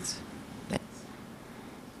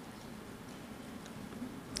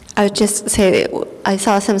 I would just say I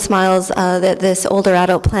saw some smiles that this older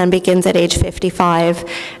adult plan begins at age 55,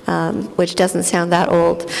 which doesn't sound that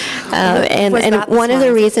old. And one of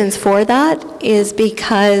the reasons for that is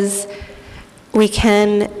because we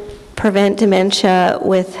can prevent dementia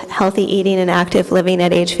with healthy eating and active living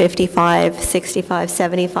at age 55, 65,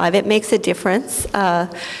 75. It makes a difference,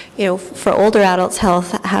 for older adults'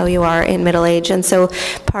 health, how you are in middle age. And so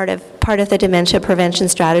part of the dementia prevention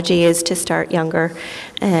strategy is to start younger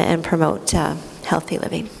and promote healthy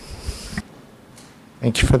living.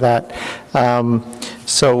 Thank you for that.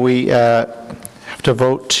 So we have to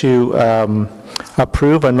vote to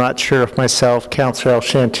approve. I'm not sure if myself, Councillor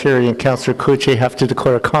El-Shantiri, and Councillor Cucci have to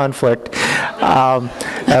declare a conflict,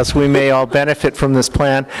 as we may all benefit from this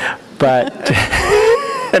plan, but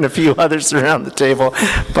and a few others around the table.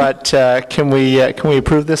 But can we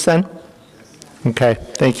approve this then? Okay,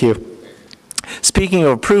 thank you. Speaking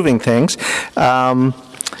of approving things,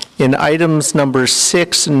 in items number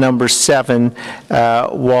 6 and number 7,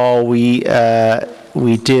 while we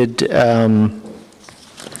did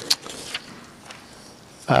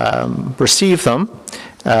receive them,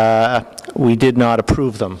 we did not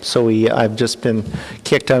approve them. So I've just been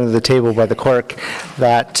kicked under the table by the clerk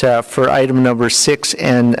that for item number 6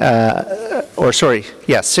 and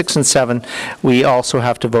 6 and 7, we also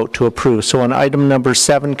have to vote to approve. So on item number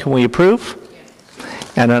 7, can we approve?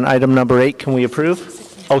 And on item number 8, can we approve?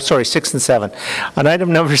 Oh, sorry, 6 and 7. On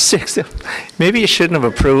item number 6, maybe you shouldn't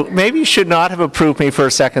have approved. Maybe you should not have approved me for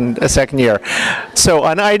a second year. So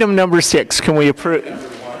on item number 6, can we approve?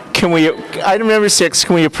 Item number 6,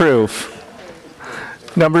 can we approve?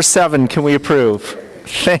 Number 7, can we approve?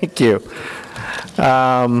 Thank you.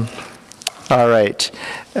 All right.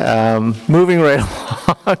 Moving right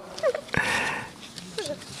along.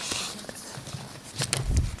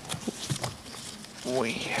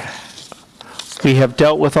 We have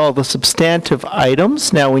dealt with all the substantive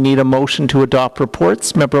items. Now we need a motion to adopt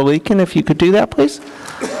reports. Member Leakin, if you could do that, please.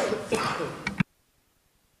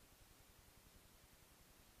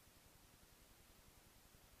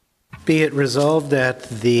 Be it resolved that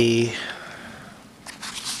the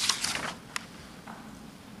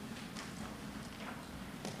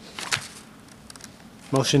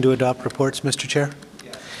motion to adopt reports, Mr. Chair.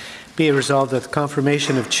 Be it resolved that the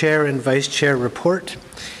confirmation of Chair and Vice Chair report,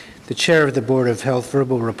 the Chair of the Board of Health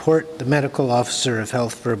verbal report, the Medical Officer of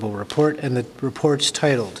Health verbal report, and the reports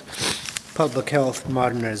titled Public Health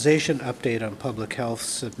Modernization, Update on Public Health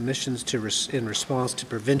Submissions in Response to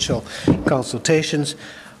Provincial Consultations,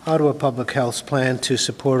 Ottawa Public Health's Plan to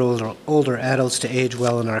Support older adults to age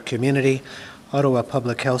well in our community, Ottawa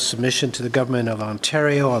Public Health Submission to the Government of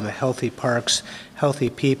Ontario on the Healthy Parks, Healthy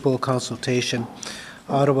People consultation,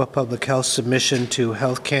 Ottawa Public Health Submission to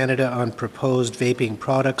Health Canada on proposed vaping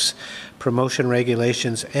products, promotion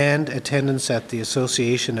regulations, and attendance at the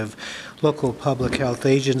Association of Local Public Health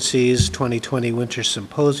Agencies 2020 Winter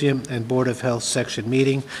Symposium and Board of Health Section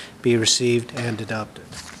Meeting be received and adopted.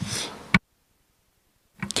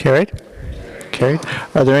 Carried. Carried.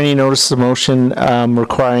 Are there any notices of motion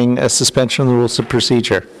requiring a suspension of the rules of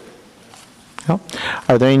procedure? No.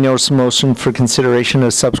 Are there any notices of motion for consideration of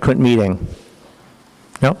a subsequent meeting?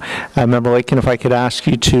 No. Member Lakin, if I could ask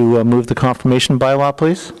you to move the confirmation bylaw,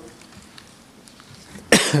 please.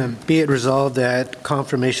 Be it resolved that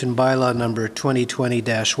confirmation bylaw number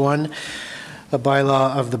 2020-1, a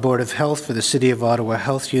bylaw of the Board of Health for the City of Ottawa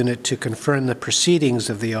Health Unit to confirm the proceedings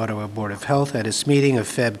of the Ottawa Board of Health at its meeting of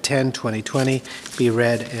Feb 10, 2020, be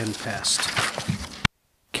read and passed.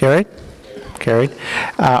 Carried. Carried.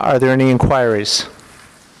 Are there any inquiries?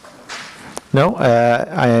 No.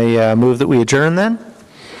 I move that we adjourn then.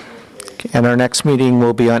 And our next meeting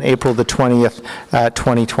will be on April the 20th,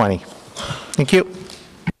 2020. Thank you.